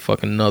 that would be a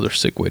fucking another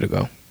sick way to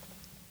go.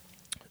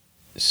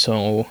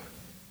 So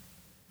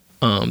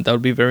that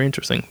would be very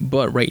interesting.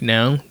 But right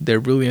now, they're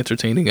really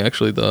entertaining,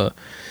 actually, the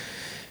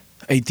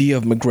idea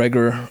of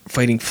McGregor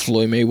fighting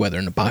Floyd Mayweather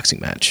in a boxing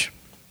match.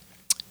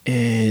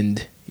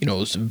 And, it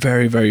was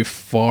very, very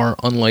far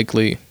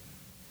unlikely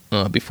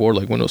before,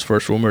 when it was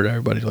first rumored.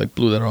 Everybody,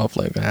 blew that off,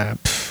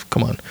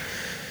 come on.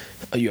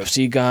 A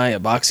UFC guy, a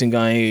boxing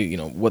guy,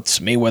 what's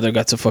Mayweather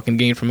got to fucking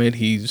gain from it?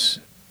 He's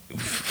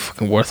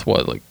fucking worth,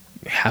 what,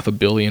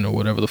 $500 million or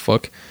whatever the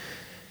fuck.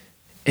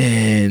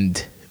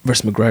 And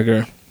versus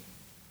McGregor.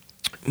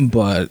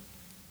 But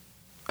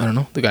I don't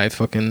know, the guy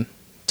fucking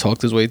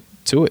talked his way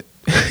to it.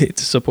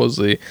 It's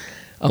supposedly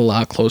a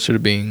lot closer to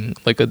being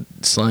a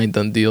signed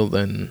done deal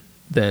than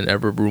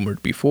ever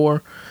rumored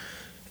before.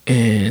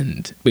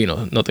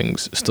 But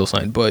nothing's still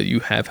signed, but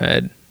you have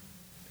had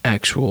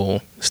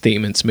actual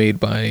statements made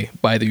by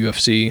the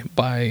UFC,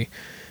 by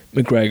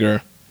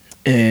McGregor,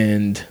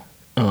 and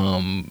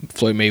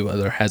Floyd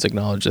Mayweather has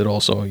acknowledged it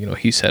also.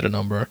 He said a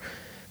number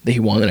that he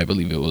wanted. I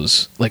believe it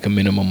was a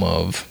minimum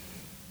of,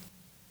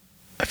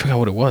 I forgot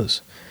what it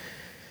was.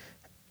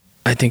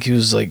 I think he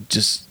was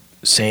just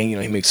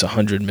saying, he makes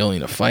 $100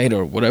 million a fight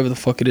or whatever the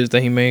fuck it is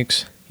that he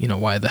makes.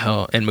 Why the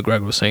hell? And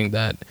McGregor was saying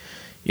that,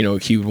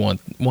 he would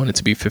want it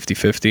to be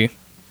 50-50.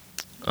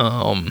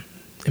 And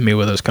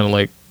Mayweather's kind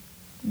of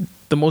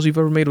the most you've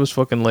ever made was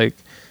fucking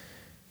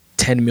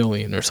 $10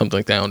 million or something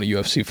like that on a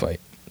UFC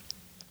fight.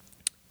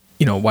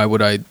 Why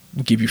would I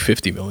give you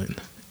 $50 million?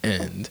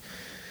 And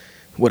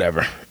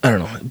whatever. I don't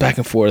know. Back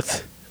and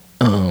forth.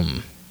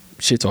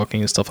 Shit talking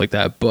and stuff like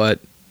that. But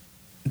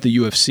the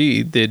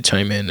UFC did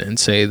chime in and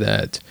say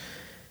that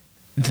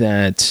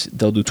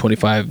they'll do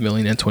 25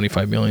 million and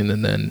 25 million,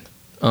 and then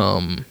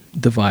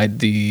divide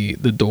the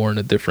door in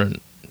a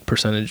different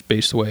percentage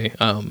based way.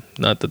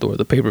 Not the door,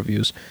 the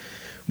pay-per-views,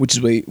 which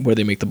is where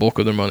they make the bulk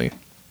of their money.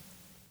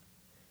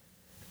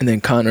 And then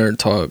Conor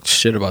talks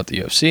shit about the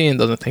UFC and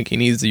doesn't think he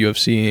needs the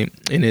UFC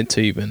in it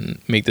to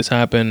even make this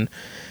happen,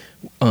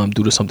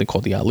 due to something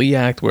called the Ali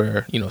Act,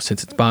 where,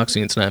 since it's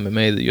boxing, it's not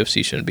MMA, the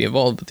UFC shouldn't be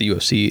involved, but the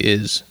UFC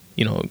is,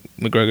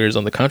 McGregor is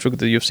on the contract with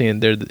the UFC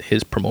and they're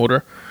his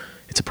promoter.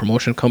 It's a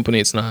promotion company.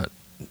 It's not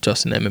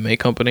just an MMA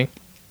company.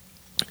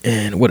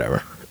 And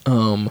whatever.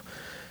 Long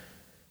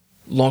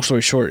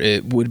story short,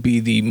 it would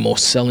be the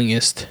most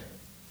sellingest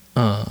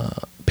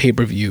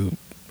pay-per-view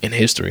in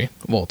history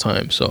of all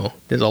time. So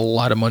there's a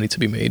lot of money to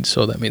be made.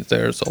 So that means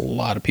there's a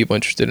lot of people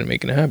interested in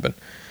making it happen.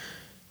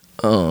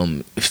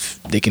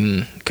 If they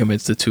can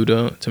convince the two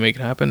to make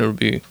it happen, it would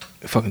be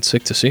fucking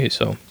sick to see.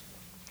 So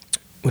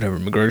whatever,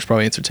 McGregor's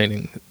probably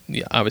entertaining,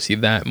 obviously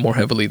that more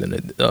heavily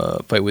than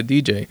a fight with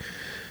DJ,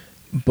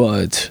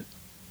 but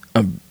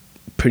I'm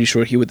pretty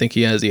sure he would think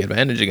he has the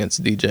advantage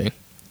against DJ,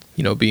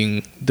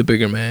 being the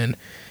bigger man,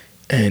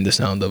 and the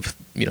sound of,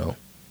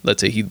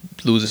 let's say he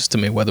loses to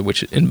Mayweather,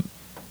 which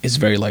is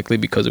very likely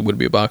because it would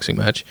be a boxing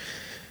match,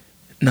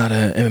 not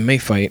a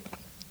MMA fight.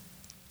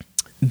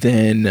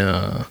 Then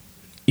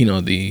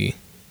the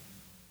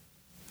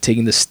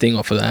taking the sting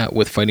off of that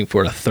with fighting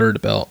for a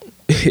third belt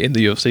in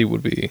the UFC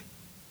would be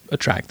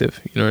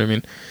attractive. You know what I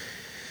mean?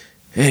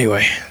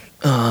 Anyway,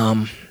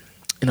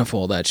 enough of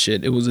all that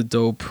shit. It was a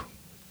dope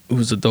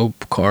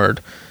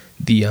card.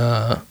 The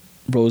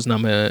Rose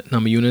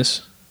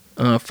Namajunas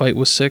fight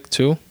was sick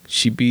too.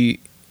 She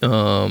beat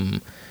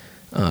the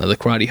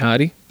Karate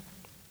Hottie,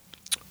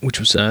 which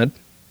was sad.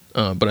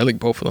 But I like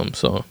both of them,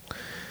 so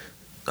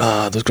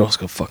those girls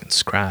go fucking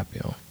scrap,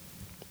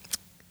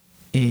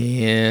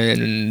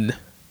 And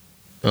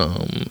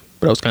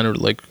but I was kind of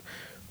like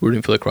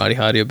rooting for the Karate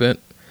Hottie a bit.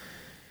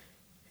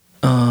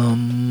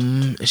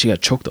 And she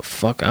got choked the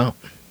fuck out.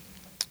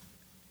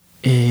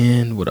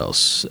 And what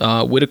else?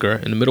 Whitaker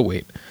in the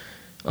middleweight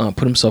put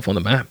himself on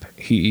the map.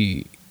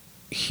 He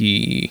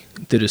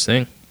did his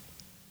thing.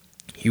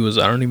 He was,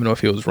 I don't even know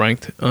if he was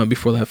ranked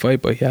before that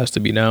fight, but he has to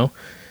be now.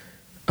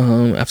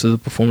 After the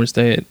performance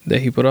that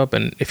he put up,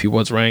 and if he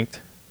was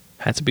ranked,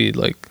 had to be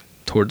like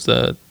towards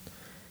the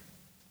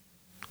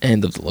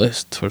end of the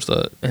list, towards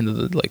the end of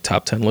the like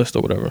top 10 list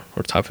or whatever,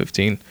 or top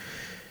 15.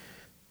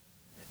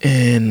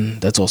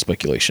 And that's all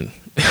speculation.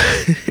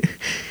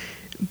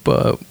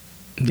 But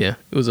yeah,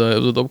 it was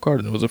a dope card,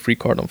 and it was a free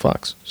card on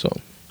Fox. So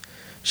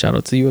shout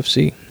out to the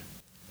UFC.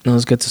 Now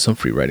let's get to some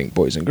free writing,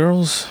 boys and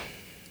girls.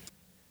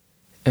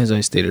 As I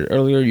stated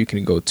earlier, you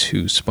can go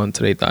to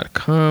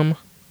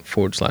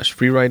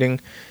spuntoday.com/free writing,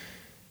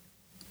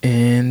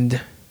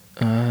 and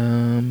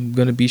I'm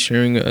going to be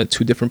sharing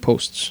 2 different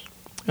posts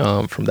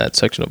from that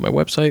section of my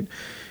website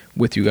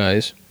with you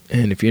guys.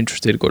 And if you're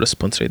interested, go to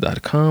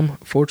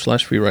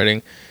spuntoday.com/free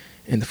writing.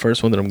 And the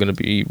first one that I'm going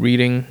to be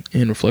reading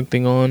and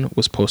reflecting on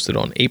was posted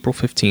on April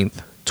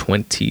 15th,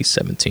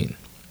 2017.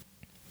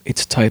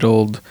 It's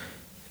titled,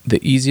 "The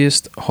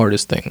Easiest,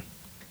 Hardest Thing."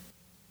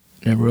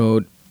 And I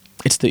wrote,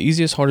 "It's the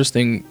easiest, hardest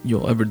thing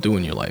you'll ever do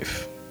in your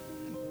life,"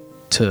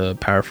 to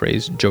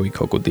paraphrase Joey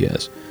Coco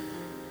Diaz.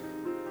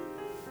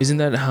 Isn't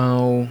that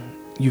how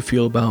you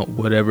feel about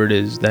whatever it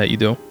is that you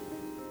do?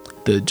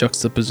 The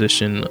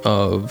juxtaposition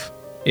of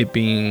it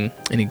being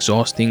an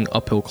exhausting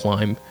uphill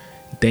climb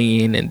day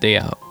in and day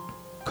out,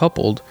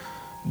 coupled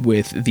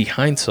with the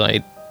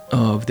hindsight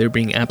of there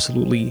being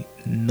absolutely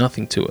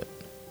nothing to it.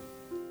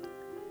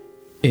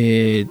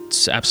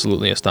 It's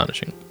absolutely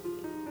astonishing.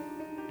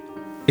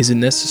 Is it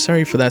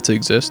necessary for that to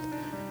exist?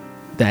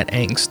 That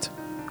angst,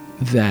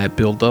 that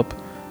build-up?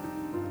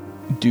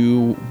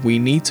 Do we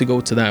need to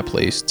go to that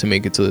place to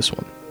make it to this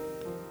one?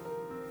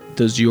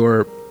 Does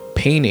your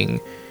painting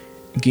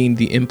gain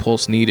the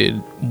impulse needed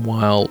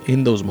while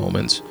in those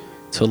moments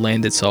to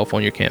land itself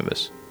on your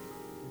canvas?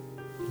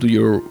 Do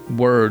your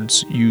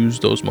words use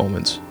those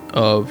moments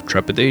of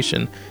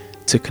trepidation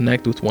to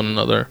connect with one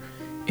another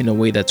in a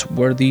way that's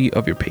worthy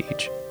of your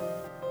page?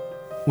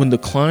 When the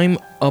climb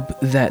up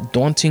that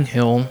daunting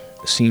hill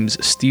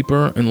seems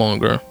steeper and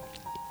longer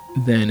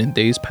than in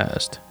days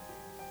past,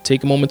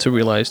 take a moment to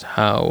realize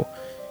how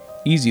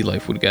easy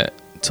life would get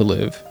to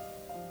live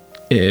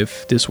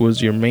if this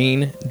was your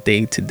main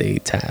day-to-day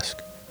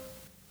task.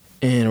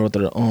 And I wrote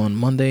that on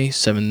Monday,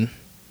 July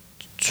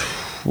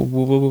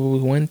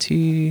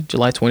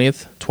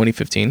 20th,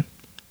 2015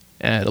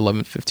 at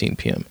 11:15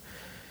 p.m.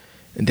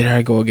 And there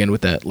I go again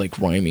with that like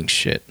rhyming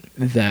shit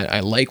that I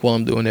like while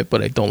I'm doing it,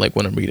 but I don't like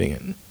when I'm reading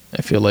it.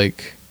 I feel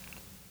like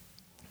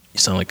you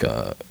sound like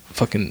a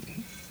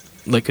fucking,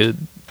 like a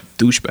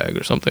douchebag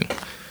or something.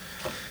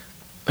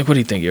 Like, what do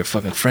you think? You're a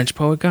fucking French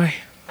poet guy?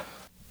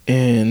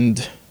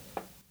 And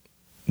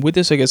with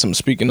this, I guess I'm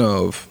speaking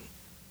of,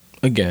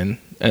 again,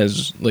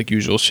 as like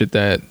usual, shit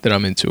that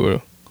I'm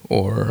into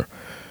or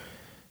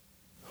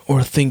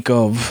think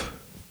of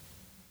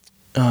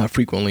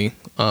frequently,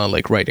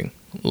 like writing,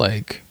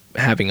 like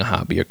having a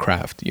hobby, a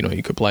craft. You know,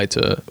 you could apply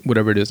to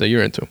whatever it is that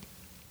you're into,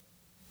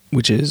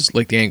 which is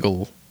like the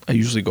angle I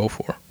usually go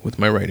for with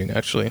my writing,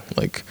 actually.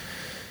 Like,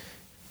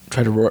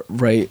 try to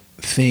write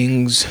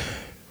things,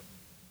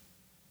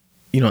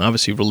 you know,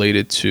 obviously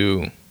related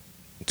to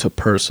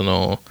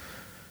personal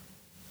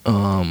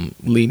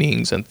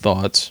leanings and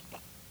thoughts,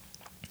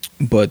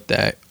 but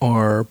that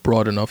are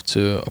broad enough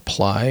to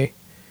apply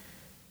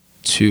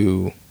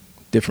to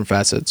different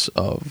facets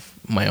of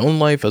my own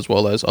life, as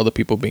well as other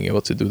people being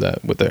able to do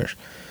that with theirs.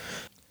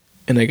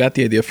 And I got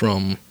the idea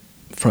from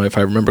if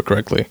I remember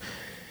correctly,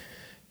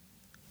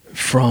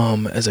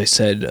 from, as I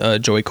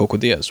said, Joey Coco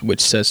Diaz,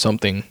 which says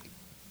something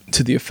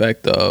to the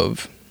effect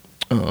of,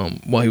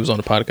 while he was on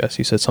the podcast,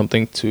 he said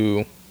something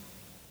to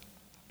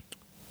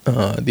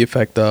the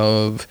effect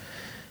of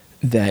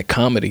that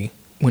comedy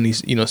when he's,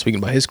 speaking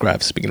about his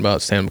craft, speaking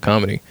about stand-up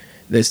comedy,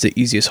 that's the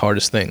easiest,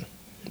 hardest thing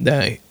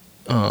that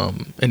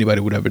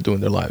anybody would ever do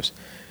in their lives.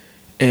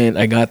 And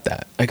I got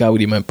that. I got what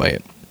he meant by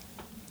it.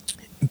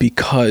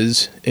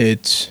 Because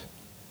it's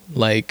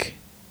like,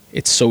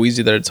 it's so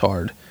easy that it's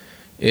hard.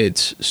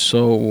 It's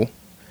so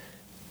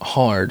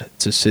hard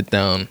to sit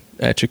down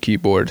at your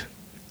keyboard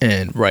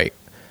and write.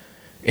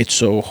 It's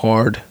so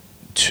hard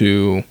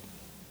to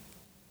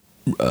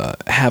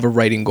have a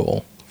writing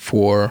goal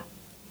for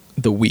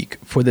the week,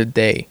 for the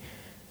day,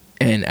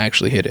 and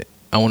actually hit it.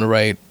 I want to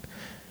write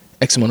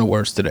X amount of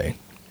words today.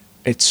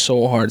 It's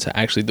so hard to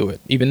actually do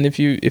it. Even if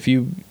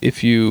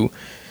you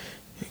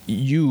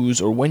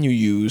use, or when you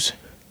use,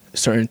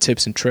 certain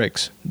tips and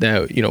tricks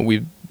that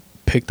we've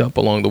picked up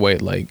along the way,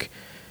 like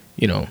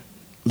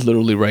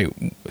literally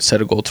set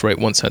a goal to write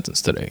one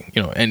sentence today.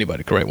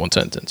 Anybody can write one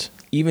sentence.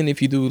 Even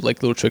if you do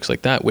like little tricks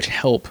like that, which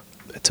help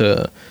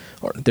to,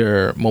 or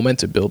they're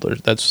momentum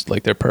builders. That's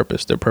like their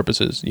purpose. Their purpose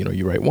is,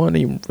 you write one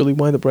and you really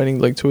wind up writing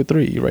like two or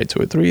three. You write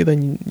two or three,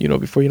 then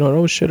before you know it,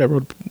 oh shit, I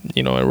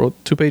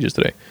wrote 2 pages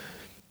today.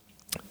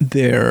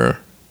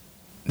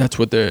 That's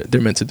what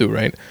they're meant to do,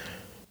 right?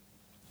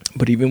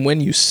 But even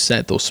when you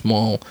set those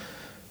small,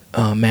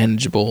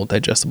 manageable,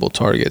 digestible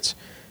targets,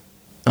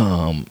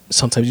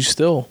 sometimes you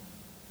still,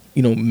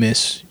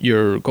 miss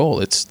your goal.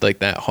 It's like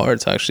that hard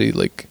to actually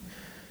like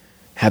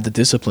have the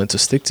discipline to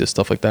stick to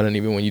stuff like that. And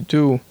even when you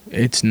do,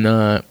 it's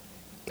not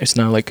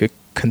like a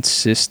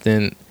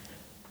consistent,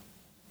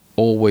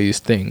 always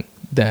thing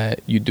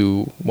that you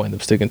do wind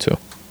up sticking to.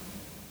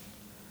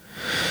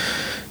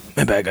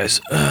 My bad, guys.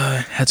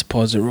 Had to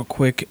pause it real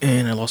quick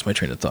and I lost my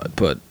train of thought.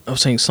 But I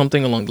was saying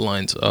something along the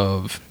lines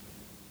of,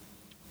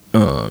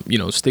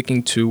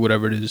 sticking to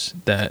whatever it is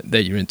that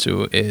you're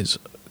into is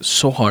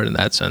so hard in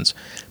that sense,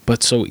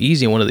 but so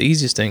easy. One of the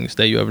easiest things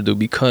that you ever do,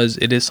 because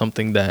it is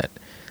something that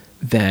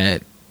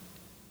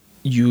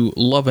you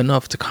love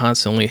enough to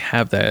constantly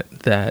have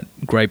that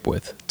gripe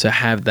with, to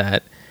have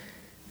that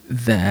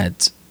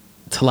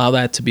to allow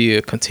that to be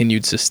a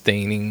continued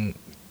sustaining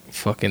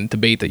fucking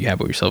debate that you have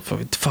with yourself.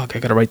 Fuck, I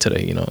gotta write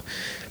today.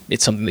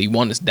 It's something that you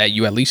want, that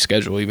you at least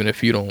schedule, even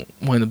if you don't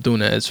wind up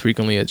doing it as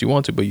frequently as you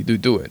want to, but you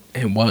do it.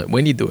 And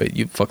when you do it,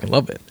 you fucking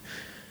love it.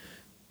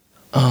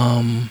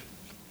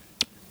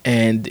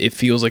 And it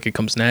feels like it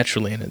comes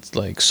naturally, and it's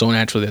like so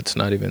naturally that it's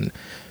not even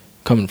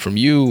coming from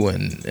you,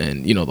 and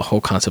the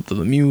whole concept of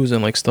the muse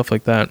and like stuff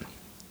like that.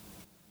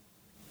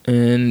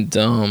 And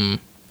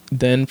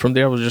then from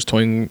there I was just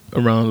toying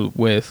around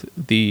with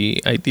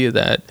the idea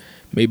that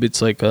maybe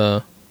it's like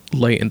a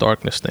light and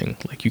darkness thing.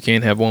 Like you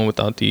can't have one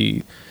without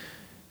the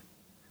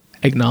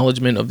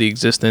acknowledgement of the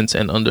existence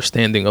and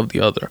understanding of the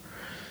other.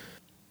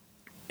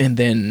 And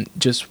then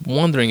just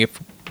wondering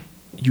if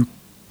you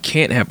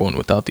can't have one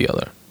without the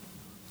other.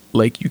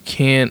 Like you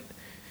can't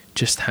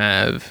just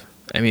have,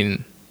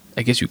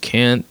 I guess you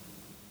can't,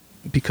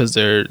 because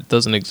there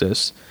doesn't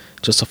exist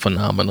just a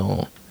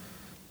phenomenal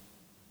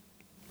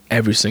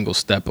every single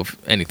step of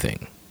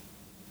anything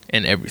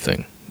and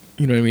everything.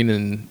 You know what I mean?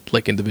 In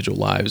like individual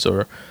lives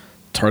or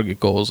target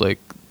goals, like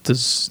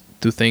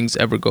do things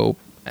ever go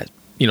as,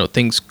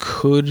 things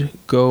could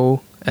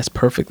go as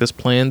perfect as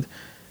planned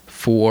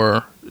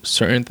for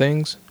certain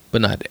things,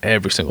 but not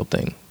every single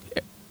thing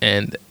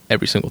and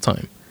every single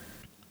time.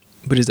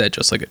 But is that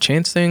just like a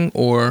chance thing,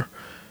 or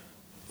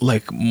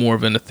like more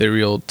of an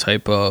ethereal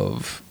type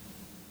of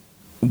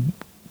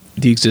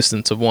the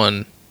existence of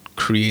one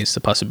creates the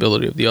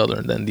possibility of the other,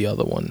 and then the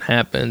other one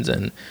happens,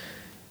 and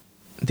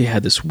they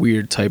had this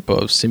weird type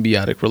of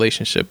symbiotic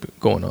relationship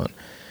going on,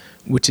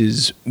 which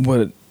is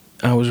what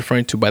I was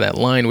referring to by that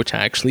line, which I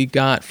actually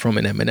got from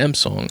an Eminem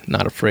song,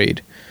 Not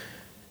Afraid,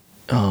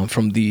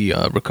 from the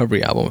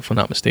Recovery album, if I'm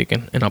not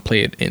mistaken. And I'll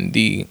play it in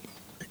the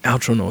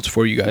outro notes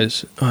for you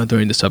guys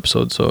during this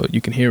episode so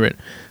you can hear it.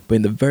 But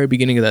in the very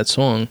beginning of that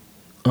song,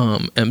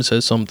 M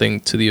says something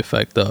to the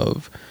effect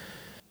of,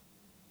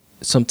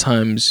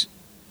 sometimes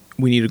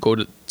we need to go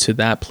to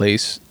that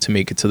place to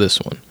make it to this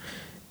one.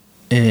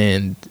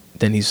 And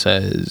then he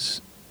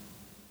says,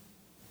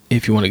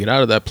 if you want to get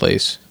out of that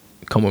place,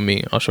 come with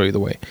me, I'll show you the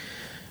way,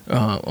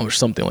 or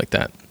something like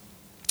that.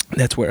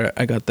 That's where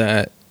I got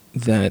that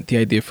the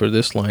idea for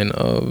this line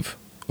of,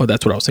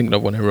 that's what I was thinking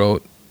of when I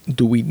wrote,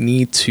 do we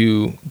need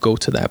to go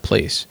to that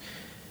place?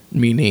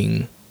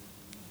 Meaning,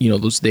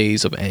 those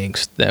days of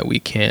angst that we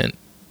can't,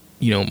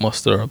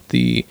 muster up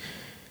the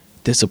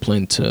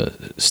discipline to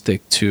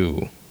stick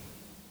to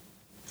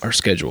our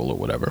schedule or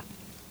whatever,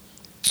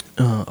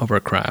 of our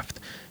craft.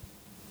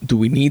 Do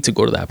we need to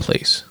go to that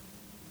place?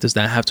 Does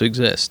that have to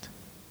exist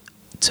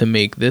to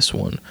make this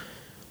one,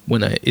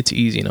 when it's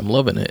easy and I'm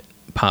loving it,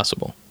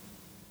 possible?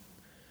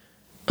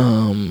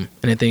 And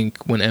I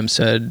think when M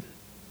said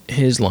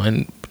his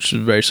line, which is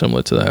very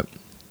similar to that,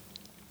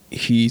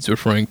 he's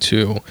referring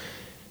to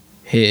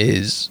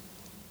his,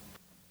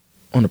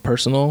 on a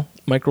personal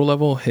micro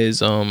level, his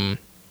going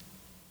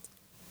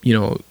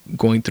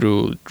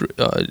through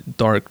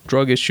dark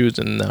drug issues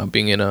and now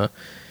being in a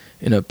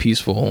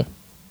peaceful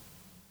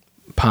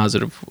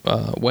positive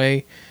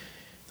way,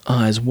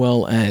 as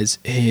well as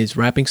his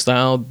rapping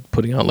style,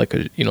 putting out like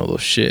a,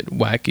 those shit,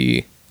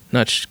 wacky,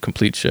 not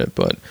complete shit,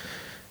 but,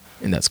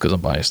 and that's because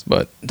I'm biased,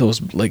 but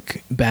those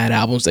like bad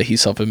albums that he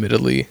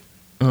self-admittedly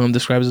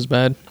describes as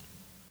bad.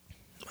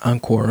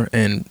 Encore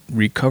and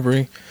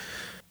Recovery.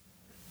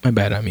 My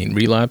bad, I mean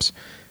Relapse.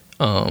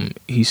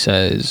 He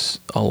says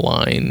a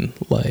line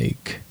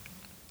like,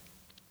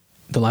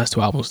 the last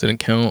 2 albums didn't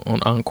count.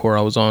 On Encore,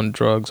 I was on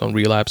drugs. On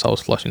Relapse, I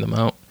was flushing them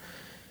out.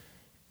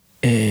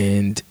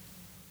 And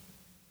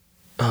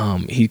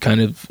he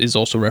kind of is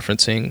also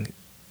referencing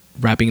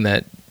rapping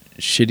that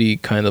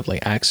shitty kind of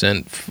like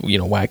accent,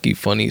 wacky,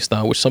 funny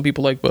style, which some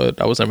people like,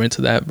 but I was never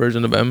into that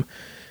version of M.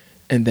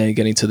 And then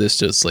getting to this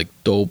just like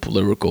dope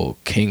lyrical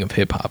king of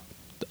hip hop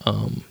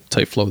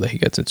type flow that he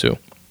gets into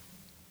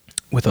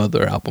with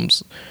other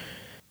albums,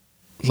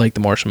 like the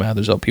Marshall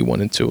Mathers LP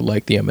 1 and 2,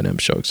 like the Eminem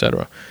Show,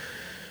 etc.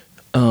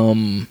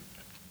 And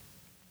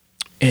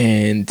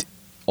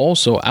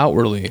also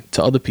outwardly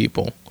to other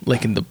people,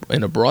 like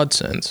in a broad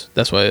sense.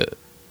 That's why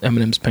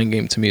Eminem's pen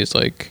game to me is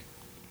like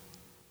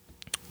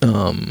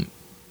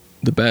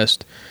the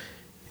best,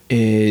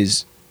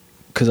 is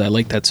because I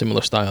like that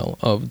similar style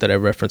of that I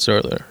referenced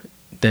earlier.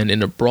 Then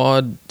in a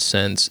broad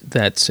sense,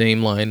 that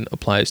same line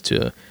applies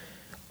to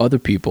other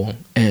people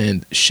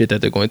and shit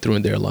that they're going through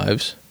in their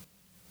lives,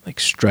 like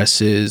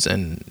stresses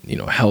and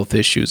health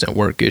issues and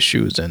work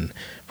issues and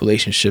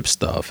relationship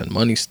stuff and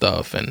money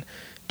stuff and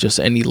just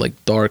any like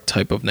dark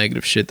type of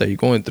negative shit that you're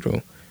going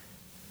through,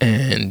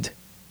 and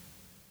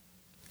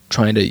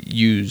trying to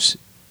use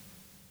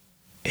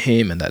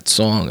him and that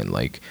song and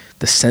like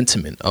the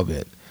sentiment of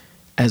it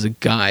as a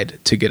guide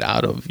to get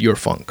out of your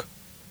funk.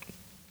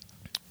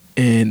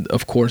 And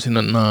of course, in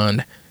a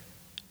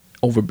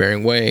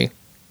non-overbearing way,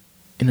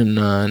 in a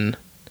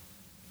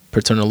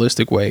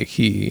non-paternalistic way,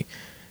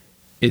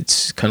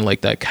 it's kind of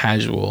like that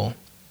casual,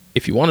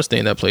 if you want to stay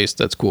in that place,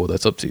 that's cool,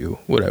 that's up to you,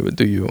 whatever,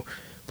 do you.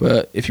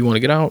 But if you want to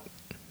get out,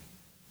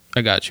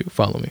 I got you,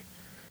 follow me.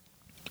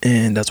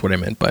 And that's what I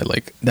meant by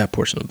like that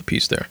portion of the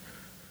piece there.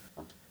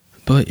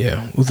 But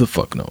yeah, who the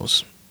fuck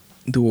knows?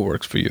 Do what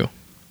works for you.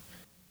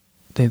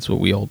 That's what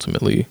we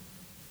ultimately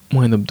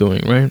wind up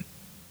doing, right?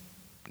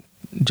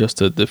 Just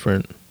to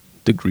different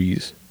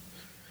degrees.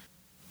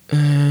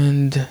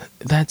 And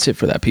that's it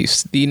for that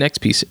piece. The next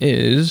piece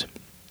is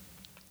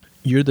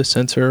You're the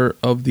Center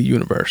of the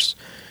Universe,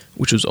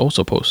 which was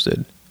also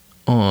posted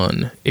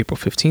on April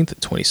 15th,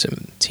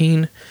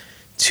 2017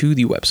 to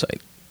the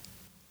website.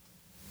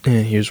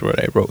 And here's what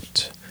I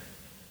wrote.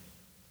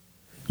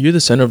 You're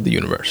the center of the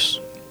universe.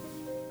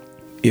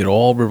 It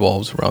all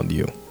revolves around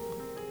you.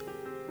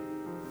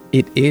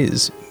 It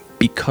is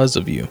because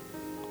of you.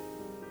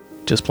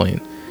 Just plain.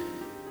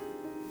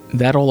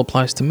 That all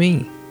applies to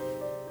me.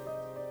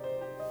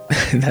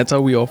 That's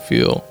how we all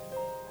feel,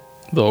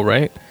 though,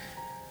 right?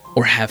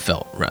 Or have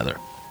felt, rather.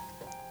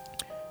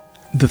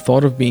 The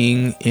thought of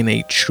being in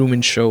a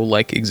Truman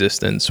Show-like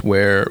existence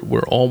where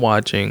we're all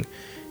watching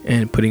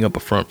and putting up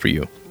a front for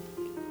you.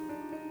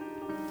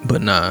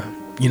 But nah,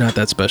 you're not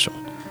that special.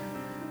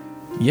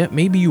 Yet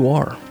maybe you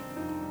are.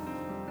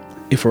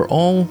 If we're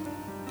all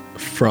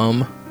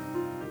from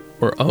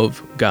or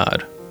of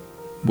God,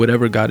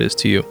 whatever God is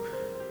to you,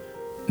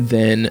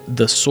 then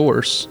the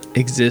source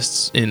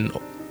exists in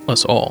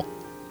us all.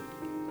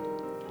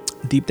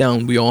 Deep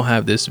down, we all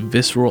have this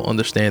visceral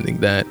understanding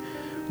that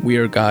we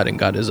are God and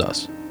God is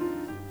us.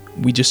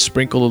 We just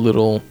sprinkle a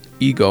little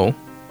ego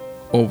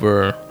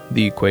over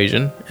the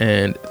equation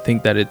and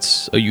think that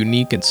it's a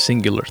unique and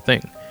singular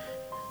thing,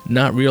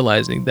 not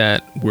realizing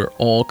that we're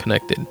all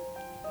connected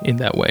in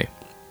that way.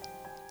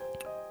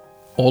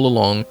 All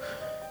along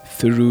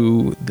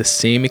through the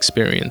same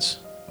experience,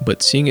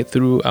 but seeing it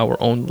through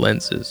our own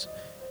lenses.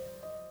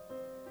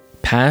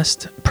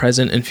 Past,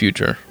 present, and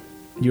future.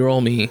 You're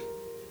all me,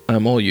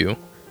 I'm all you,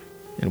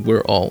 and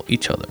we're all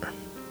each other.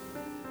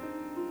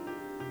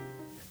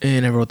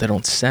 And I wrote that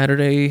on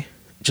Saturday,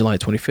 July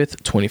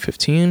 25th,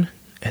 2015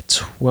 at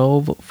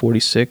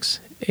 12:46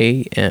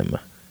 a.m.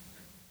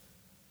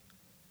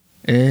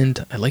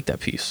 And I like that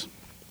piece.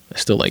 I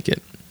still like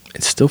it.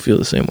 And still feel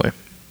the same way.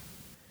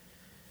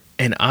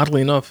 And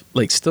oddly enough,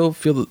 like still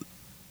feel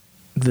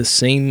the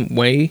same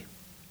way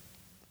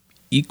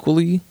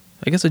equally.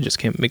 I guess I just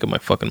can't make up my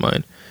fucking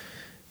mind.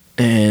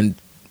 And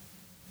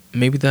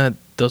maybe that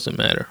doesn't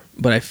matter.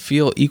 But I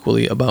feel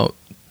equally about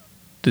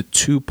the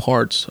two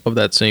parts of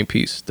that same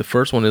piece. The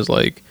first one is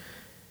like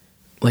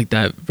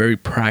that very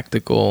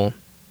practical,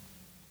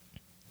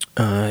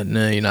 nah,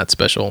 you're not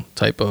special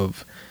type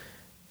of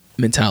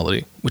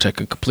mentality, which I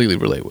can completely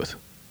relate with.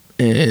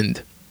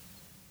 And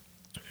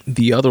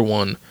the other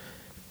one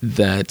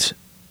that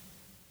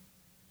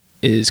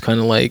is kind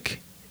of like,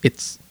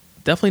 it's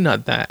definitely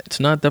not that. It's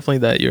not definitely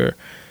that you're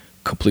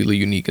completely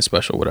unique and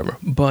special, whatever.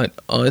 But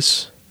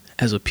us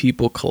as a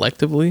people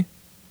collectively,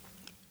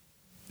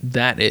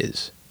 that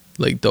is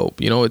like dope.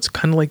 You know, it's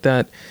kind of like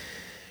that.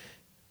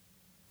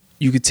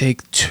 You could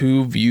take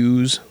two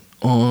views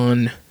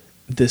on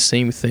the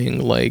same thing,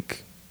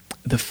 like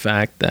the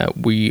fact that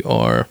we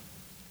are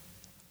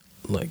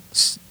like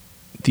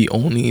the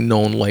only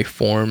known life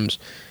forms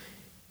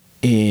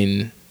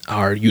in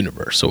our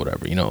universe or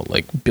whatever, you know,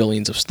 like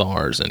billions of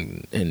stars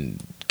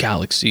and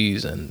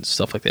galaxies and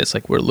stuff like that. It's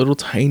like we're a little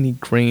tiny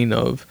grain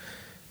of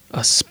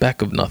a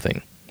speck of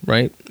nothing,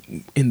 right?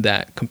 In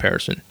that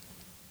comparison.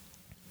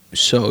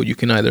 So you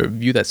can either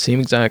view that same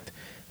exact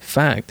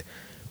fact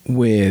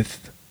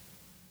with,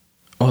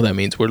 oh, that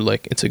means we're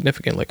like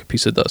insignificant, like a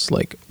piece of dust,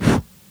 like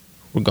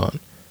we're gone.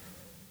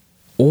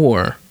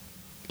 Or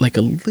like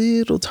a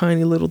little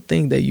tiny little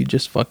thing that you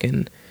just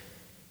fucking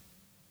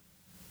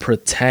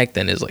protect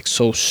and is like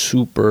so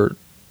super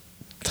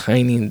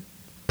tiny and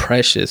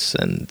precious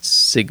and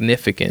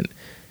significant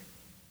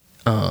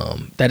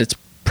that it's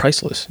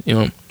priceless, you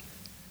know,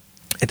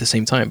 at the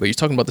same time. But you're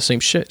talking about the same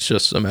shit. It's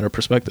just a matter of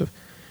perspective.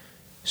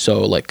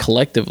 So like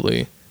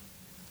collectively,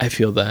 I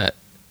feel that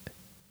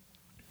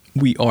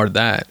we are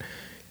that,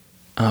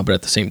 but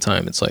at the same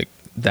time, it's like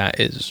that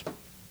is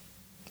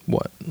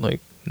what, like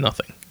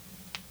nothing.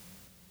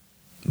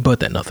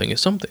 But that nothing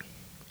is something.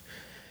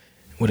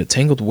 What a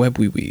tangled web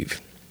we weave.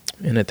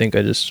 And I think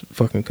I just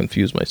fucking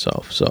confused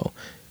myself. So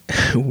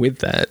with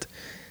that,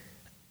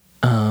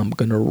 I'm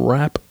gonna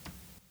wrap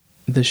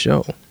the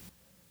show.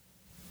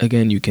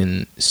 Again, you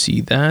can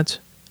see that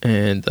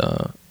and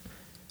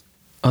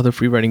other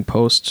free writing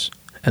posts,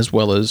 as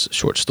well as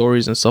short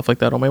stories and stuff like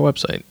that on my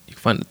website. You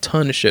can find a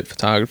ton of shit,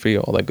 photography,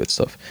 all that good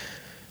stuff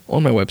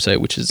on my website,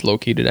 which is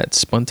located at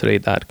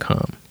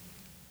spuntoday.com.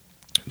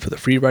 For the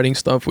free writing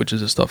stuff, which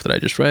is the stuff that I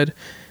just read,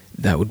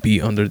 that would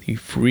be under the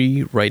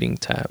free writing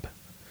tab.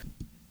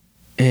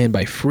 And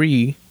by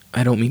free,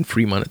 I don't mean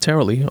free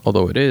monetarily,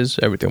 although it is.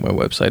 Everything on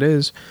my website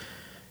is.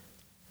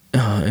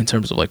 In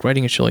terms of like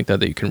writing and shit like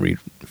that you can read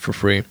for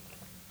free.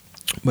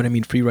 But I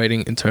mean free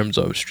writing in terms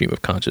of stream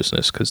of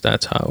consciousness, because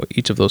that's how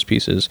each of those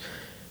pieces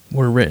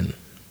were written.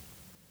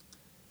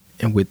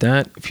 And with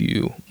that, if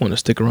you want to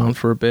stick around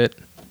for a bit,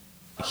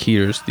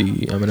 here's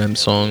the Eminem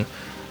song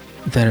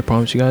that I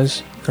promised you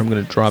guys that I'm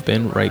going to drop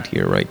in right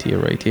here. I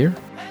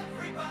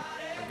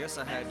guess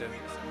I had to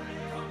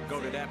go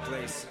to that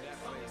place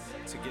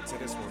to get to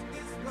this one.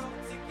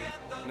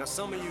 Now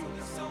some of you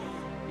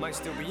might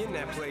still be in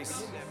that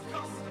place.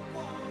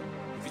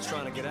 If you're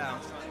trying to get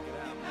out,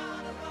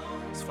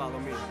 just follow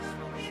me.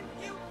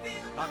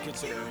 I'll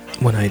get you there.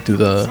 When I do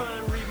the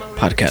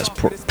podcast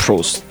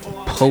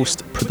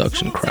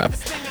post-production crap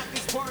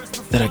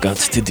that I got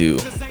to do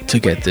to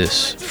get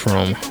this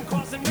from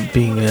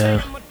being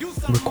a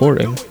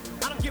recording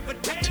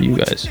to you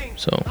guys.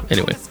 So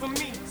anyway,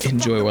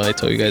 enjoy while I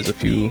tell you guys a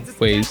few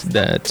ways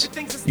that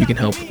you can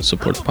help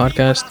support the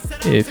podcast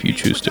if you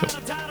choose to.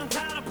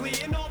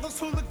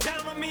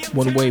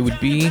 One way would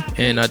be,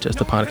 and not just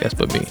the podcast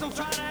but me,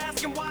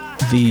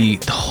 the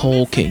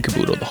whole kit and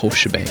caboodle, the whole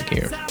shebang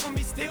here.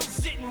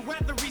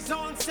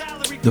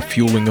 The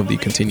fueling of the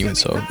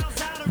continuance of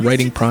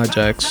writing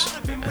projects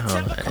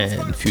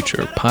and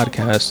future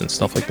podcasts and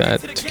stuff like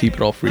that, to keep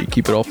it all free,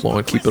 keep it all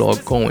flowing, keep it all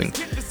going.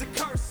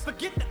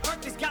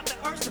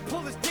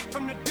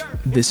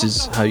 This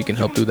is how you can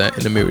help do that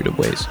in a myriad of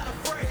ways.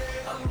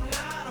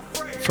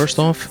 First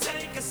off,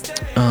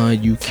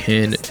 you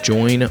can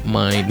join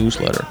my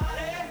newsletter.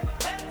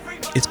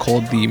 It's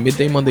called the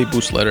Midday Monday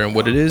Boost Letter, and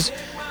what it is,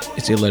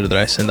 it's a letter that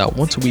I send out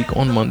once a week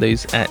on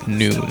Mondays at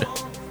noon,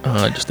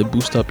 just to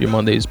boost up your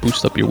Mondays,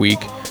 boost up your week,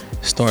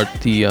 start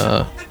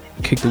the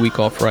kick the week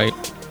off right,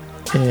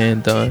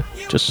 and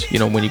just, you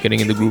know, when you're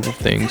getting in the groove of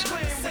things,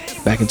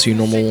 back into your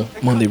normal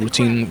Monday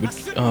routine, which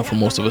for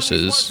most of us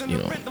is, you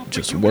know,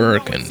 just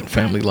work and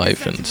family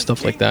life and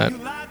stuff like that.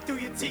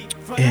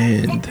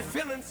 And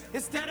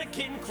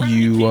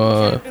you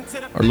are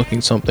looking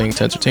something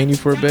to entertain you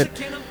for a bit,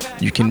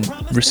 you can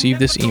receive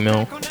this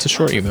email. It's a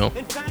short email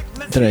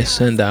that I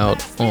send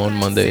out on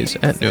Mondays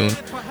at noon,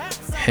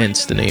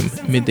 hence the name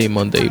Midday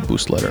Monday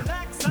Boost Letter.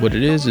 What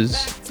it is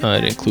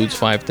it includes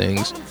 5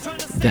 things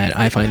that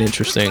I find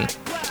interesting,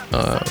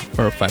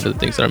 or 5 of the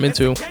things that I'm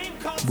into,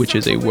 which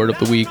is a word of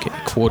the week, a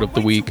quote of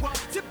the week,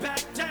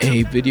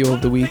 a video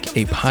of the week,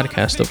 a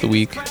podcast of the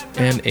week,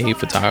 and a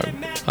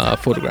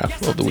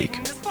photograph of the week.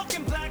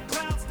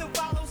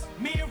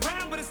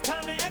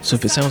 So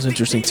if it sounds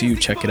interesting to you,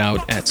 check it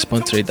out at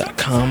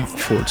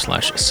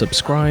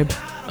spuntoday.com/subscribe.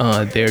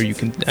 There you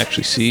can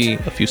actually see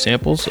a few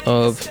samples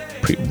of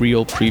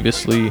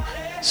previously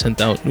sent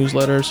out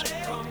newsletters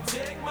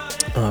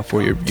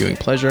for your viewing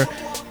pleasure.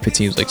 If it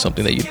seems like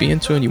something that you'd be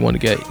into and you want to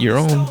get your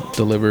own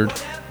delivered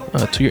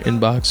to your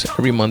inbox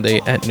every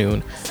Monday at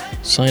noon,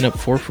 sign up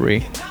for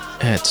free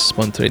at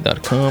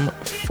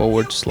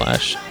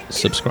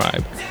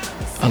spuntoday.com/subscribe.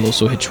 I'll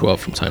also hit you up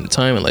from time to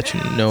time and let you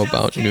know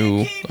about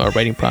new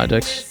writing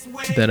projects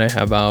that I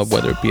have out,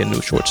 whether it be a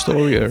new short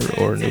story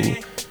or a new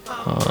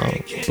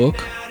book.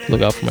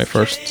 Look out for my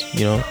first,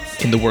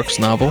 in the works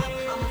novel.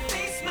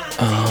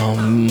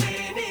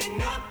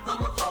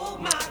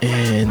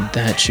 And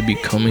that should be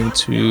coming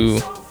to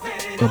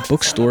a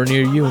bookstore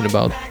near you in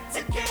about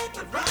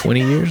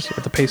 20 years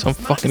at the pace I'm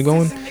fucking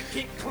going.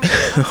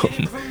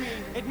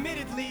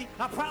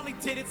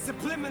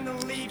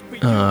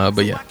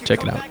 But yeah,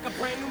 check it out.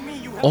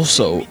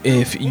 Also,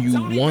 if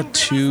you want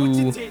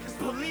to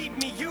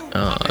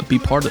be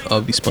part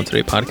of the Spun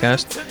Today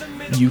podcast,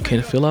 you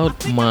can fill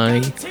out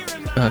my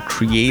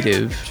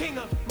creative,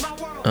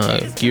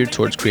 geared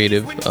towards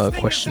creative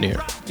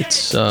questionnaire.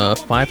 It's a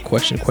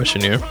 5-question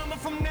questionnaire,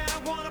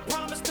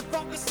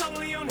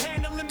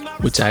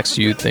 which asks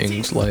you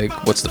things like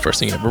what's the first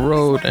thing you ever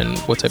wrote, and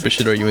what type of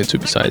shit are you into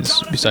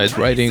besides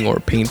writing or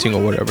painting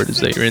or whatever it is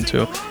that you're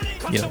into.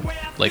 You know,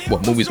 like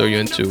what movies are you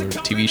into, or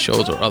TV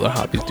shows, or other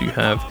hobbies do you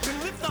have,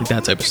 like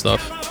that type of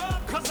stuff.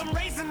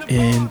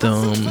 And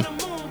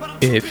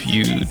if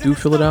you do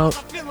fill it out,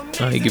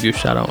 I give you a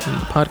shout out on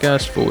the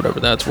podcast for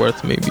whatever that's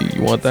worth. Maybe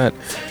you want that,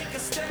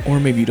 or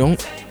maybe you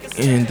don't.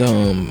 And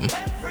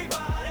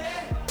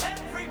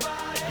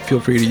feel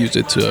free to use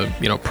it to,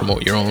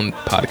 promote your own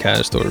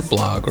podcast or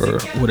blog or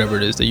whatever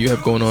it is that you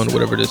have going on,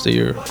 whatever it is that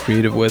you're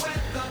creative with,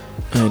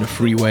 in a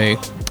free way.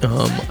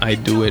 I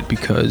do it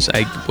because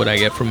what I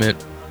get from it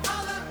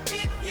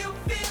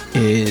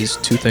is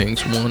 2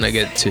 things. One, I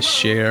get to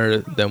share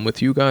them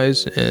with you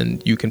guys,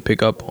 and you can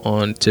pick up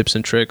on tips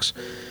and tricks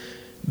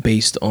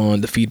based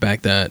on the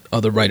feedback that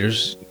other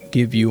writers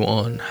give you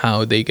on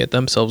how they get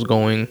themselves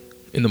going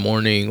in the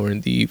morning or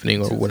in the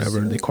evening or whenever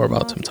they carve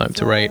out some time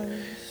to write.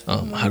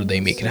 How do they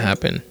make it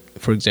happen,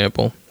 for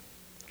example?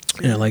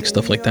 And I like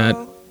stuff like that.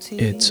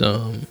 It's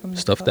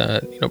stuff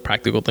that,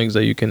 practical things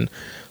that you can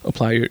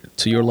apply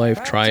to your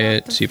life. Try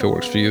it, see if it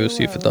works for you,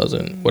 see if it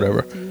doesn't,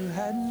 whatever.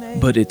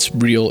 But it's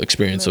real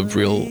experience of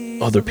real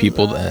other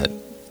people that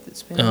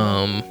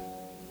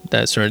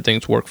certain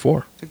things work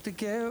for.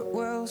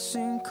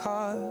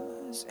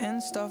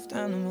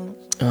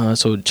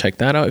 So check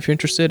that out if you're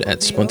interested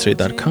at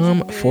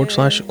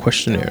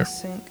spuntoday.com/questionnaire.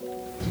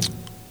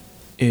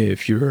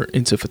 If you're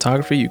into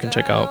photography, you can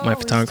check out my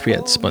photography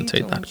at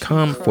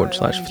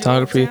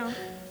spuntoday.com/photography.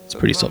 It's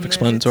pretty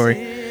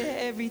self-explanatory.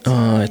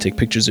 I take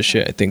pictures of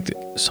shit. I think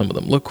that some of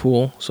them look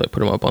cool, so I put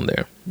them up on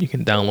there. You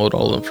can download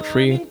all of them for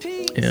free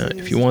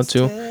if you want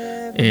to,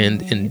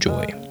 and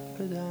enjoy.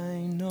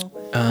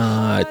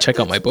 Check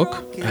out my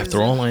book.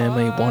 After all, I am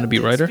a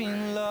wannabe writer,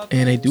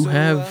 and I do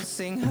have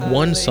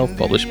one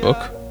self-published book.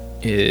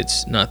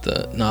 It's not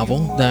the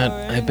novel that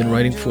I've been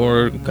writing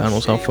for God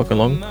knows how fucking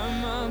long,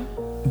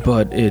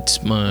 but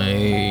it's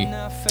my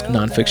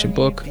nonfiction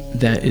book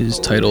that is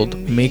titled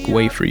Make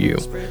Way for You.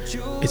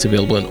 It's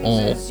available in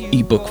all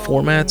ebook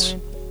formats,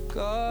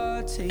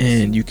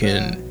 and you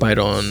can buy it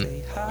on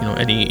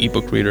any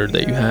ebook reader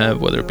that you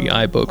have, whether it be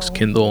iBooks,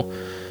 Kindle,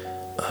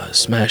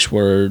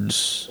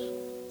 Smashwords,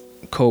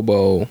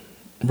 Kobo,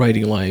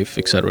 Writing Life,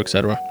 etc.,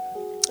 etc.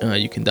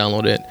 You can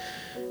download it.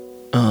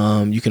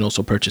 You can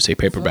also purchase a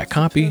paperback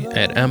copy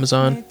at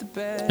Amazon,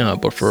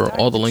 but for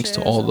all the links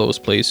to all those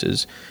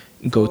places,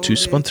 go to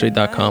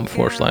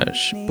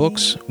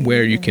spuntoday.com/books,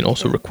 where you can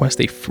also request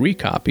a free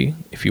copy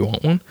if you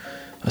want one.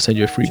 I'll send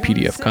you a free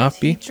PDF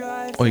copy.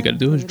 All you gotta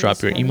do is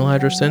drop your email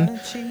address in,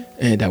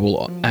 and that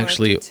will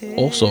actually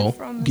also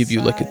give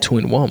you like a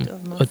two-in-one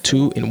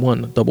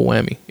double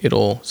whammy.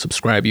 It'll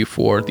subscribe you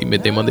for the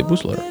Midday Monday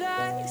Boost letter,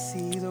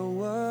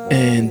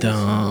 and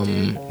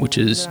which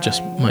is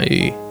just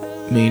my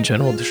main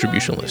general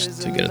distribution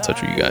list to get in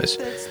touch with you guys.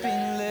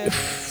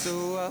 If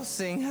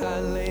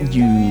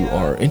you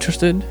are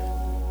interested,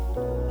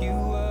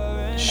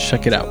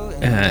 check it out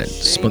at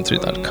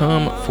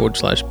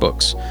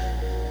spuntoday.com/books.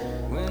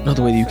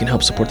 Another way that you can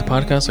help support the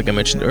podcast, like I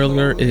mentioned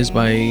earlier, is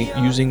by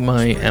using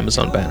my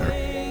Amazon banner.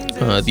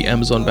 The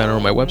Amazon banner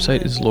on my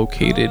website is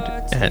located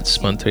at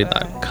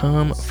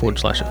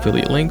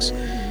spuntoday.com/affiliate links.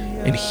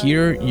 And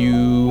here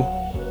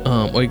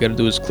all you got to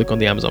do is click on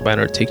the Amazon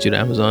banner. It takes you to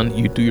Amazon.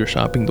 You do your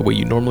shopping the way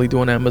you normally do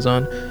on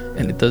Amazon,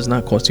 and it does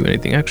not cost you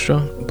anything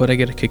extra, but I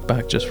get a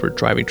kickback just for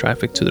driving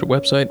traffic to their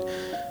website,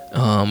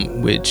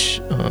 which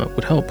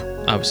would help.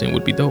 Obviously, it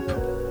would be dope.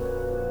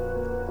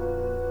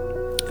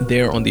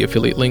 There on the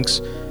affiliate links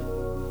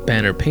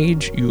banner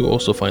page, you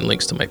also find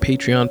links to my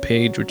Patreon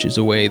page, which is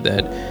a way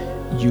that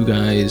you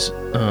guys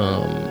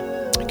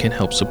can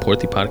help support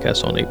the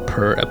podcast on a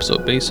per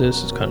episode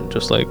basis. It's kind of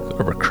just like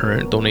a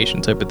recurrent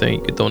donation type of thing.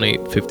 You could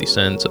donate 50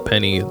 cents, a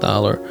penny,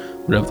 $1,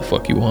 whatever the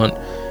fuck you want,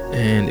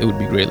 and it would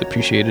be greatly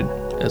appreciated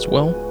as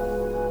well.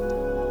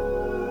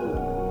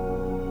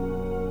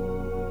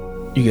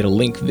 You get a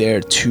link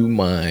there to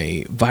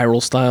my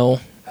Viral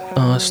Style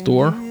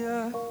store,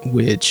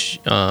 which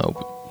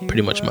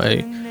pretty much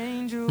my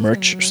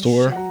merch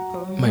store,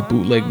 my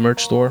bootleg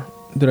merch store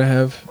that I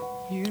have.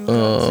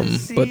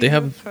 But they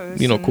have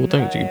cool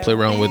things. You can play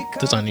around with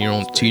designing your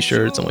own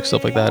t-shirts and like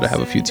stuff like that. I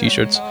have a few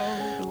t-shirts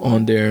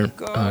on there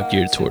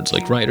geared towards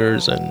like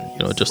writers, and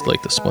just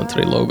like the Spun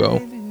Today logo,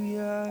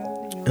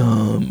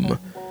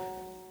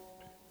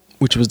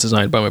 which was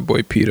designed by my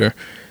boy Peter,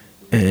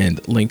 and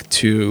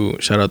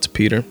shout out to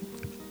Peter,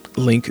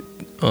 link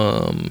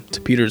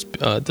to Peter's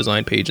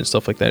design page and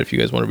stuff like that, if you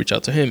guys want to reach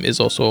out to him, is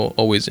also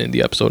always in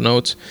the episode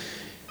notes,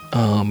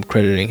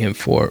 crediting him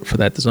for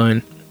that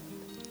design.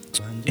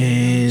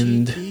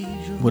 And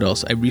what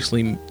else? I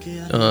recently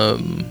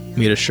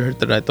made a shirt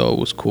that I thought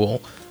was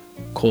cool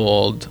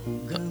called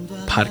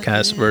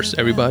Podcast vs.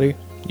 Everybody.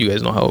 You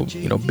guys know how,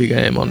 big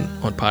I am on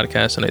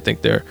podcasts, and I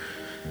think they're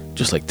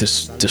just like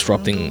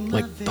disrupting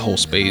like the whole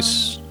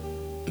space,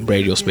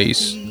 radio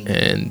space,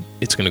 and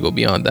it's gonna go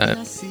beyond that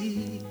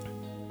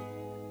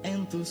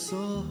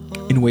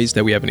in ways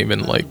that we haven't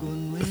even like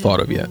thought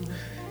of yet.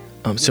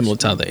 Similar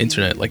to how the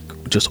internet like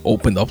just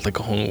opened up like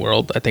a whole new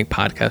world, I think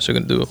podcasts are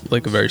gonna do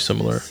like a very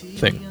similar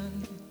thing.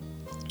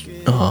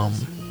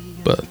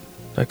 But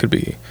I could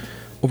be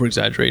over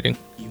exaggerating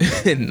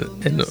and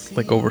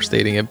like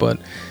overstating it, but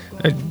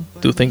I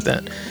do think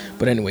that.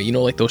 But anyway,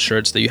 like those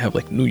shirts that you have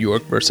like New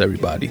York versus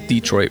everybody,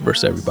 Detroit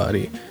versus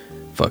everybody,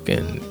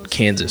 fucking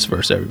Kansas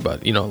versus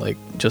everybody, like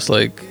just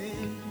like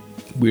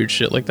weird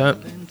shit like that.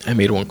 I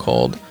made one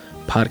called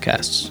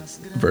Podcasts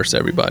versus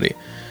Everybody.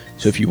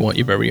 So if you want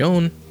your very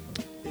own,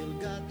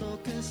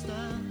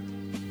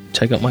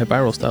 check out my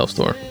Viral Style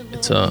store.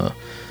 It's a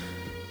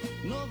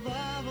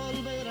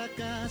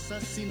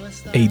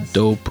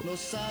dope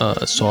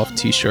soft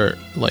t-shirt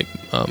like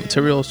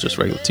material. It's just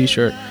regular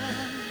t-shirt,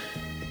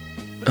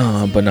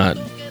 but not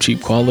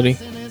cheap quality.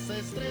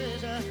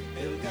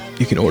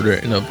 You can order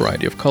it in a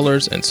variety of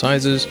colors and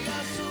sizes,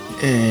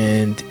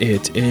 and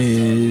it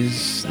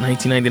is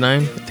 $19.99.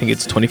 I think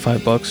it's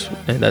 $25,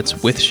 and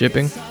that's with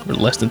shipping, or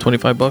less than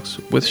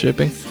 $25 with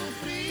shipping.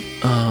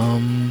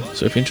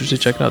 So if you're interested,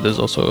 check it out. There's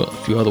also a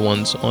few other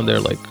ones on there,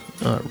 like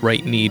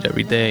Write Need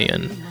Every Day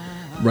and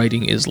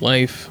Writing is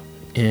Life,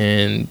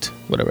 and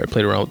whatever. I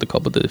played around with a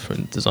couple of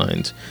different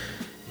designs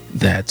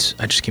that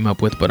I just came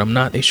up with, but I'm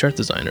not a shirt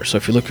designer. So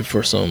if you're looking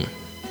for some,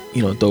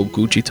 dope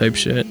Gucci type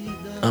shit,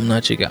 I'm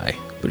not your guy.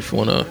 But if you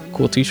want a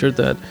cool t-shirt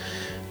that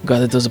a guy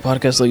that does a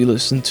podcast that you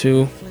listen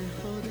to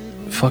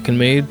fucking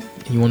made,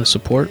 and you want to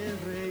support,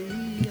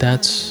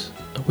 that's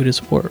a way to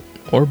support.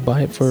 Or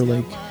buy it for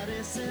like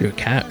your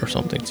cat or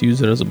something, to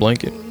use it as a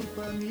blanket,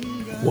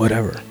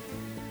 whatever.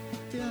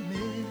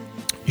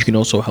 You can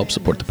also help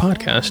support the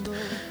podcast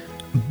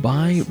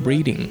by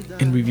rating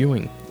and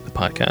reviewing the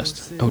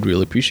podcast. I would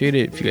really appreciate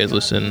it if you guys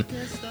listen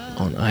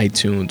on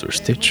iTunes or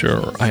Stitcher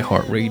or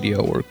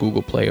iHeartRadio or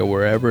Google Play or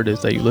wherever it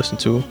is that you listen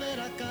to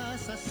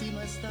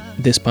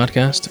this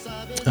podcast.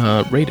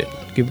 Rate it,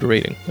 give it a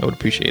rating. I would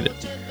appreciate it.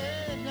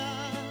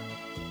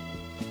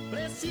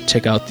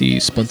 Check out the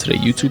Spun Today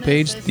YouTube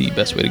page. The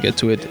best way to get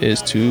to it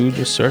is to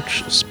just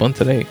search Spun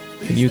Today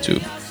in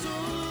YouTube.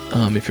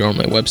 If you're on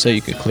my website,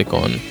 you can click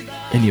on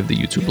any of the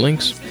YouTube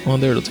links on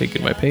there. It'll take you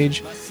to my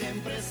page,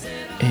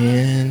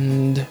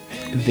 and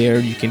there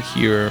you can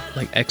hear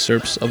like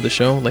excerpts of the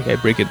show. Like I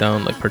break it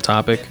down like per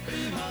topic.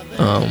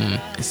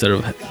 Instead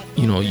of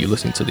you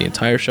listening to the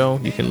entire show,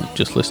 you can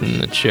just listen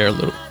and share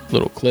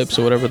little clips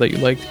or whatever that you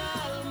like.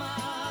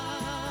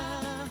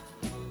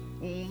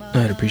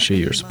 I'd appreciate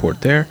your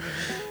support there.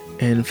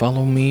 And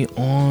follow me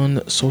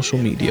on social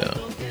media,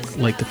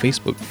 like the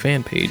Facebook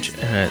fan page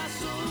at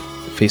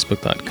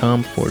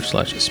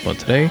facebook.com/Spun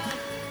Today,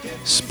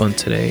 Spun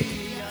Today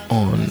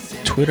on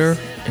Twitter,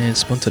 and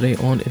Spun Today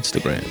on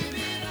Instagram.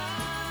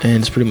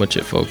 And that's pretty much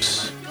it,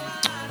 folks.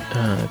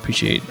 I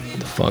appreciate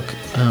the fuck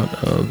out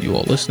of you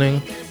all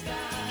listening.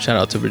 Shout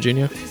out to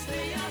Virginia.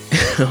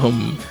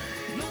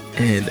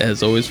 And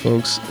as always,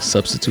 folks,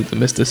 substitute the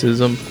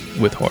mysticism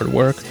with hard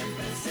work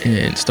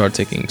and start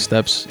taking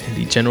steps in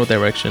the general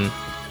direction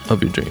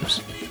of your dreams.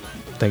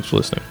 Thanks for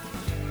listening.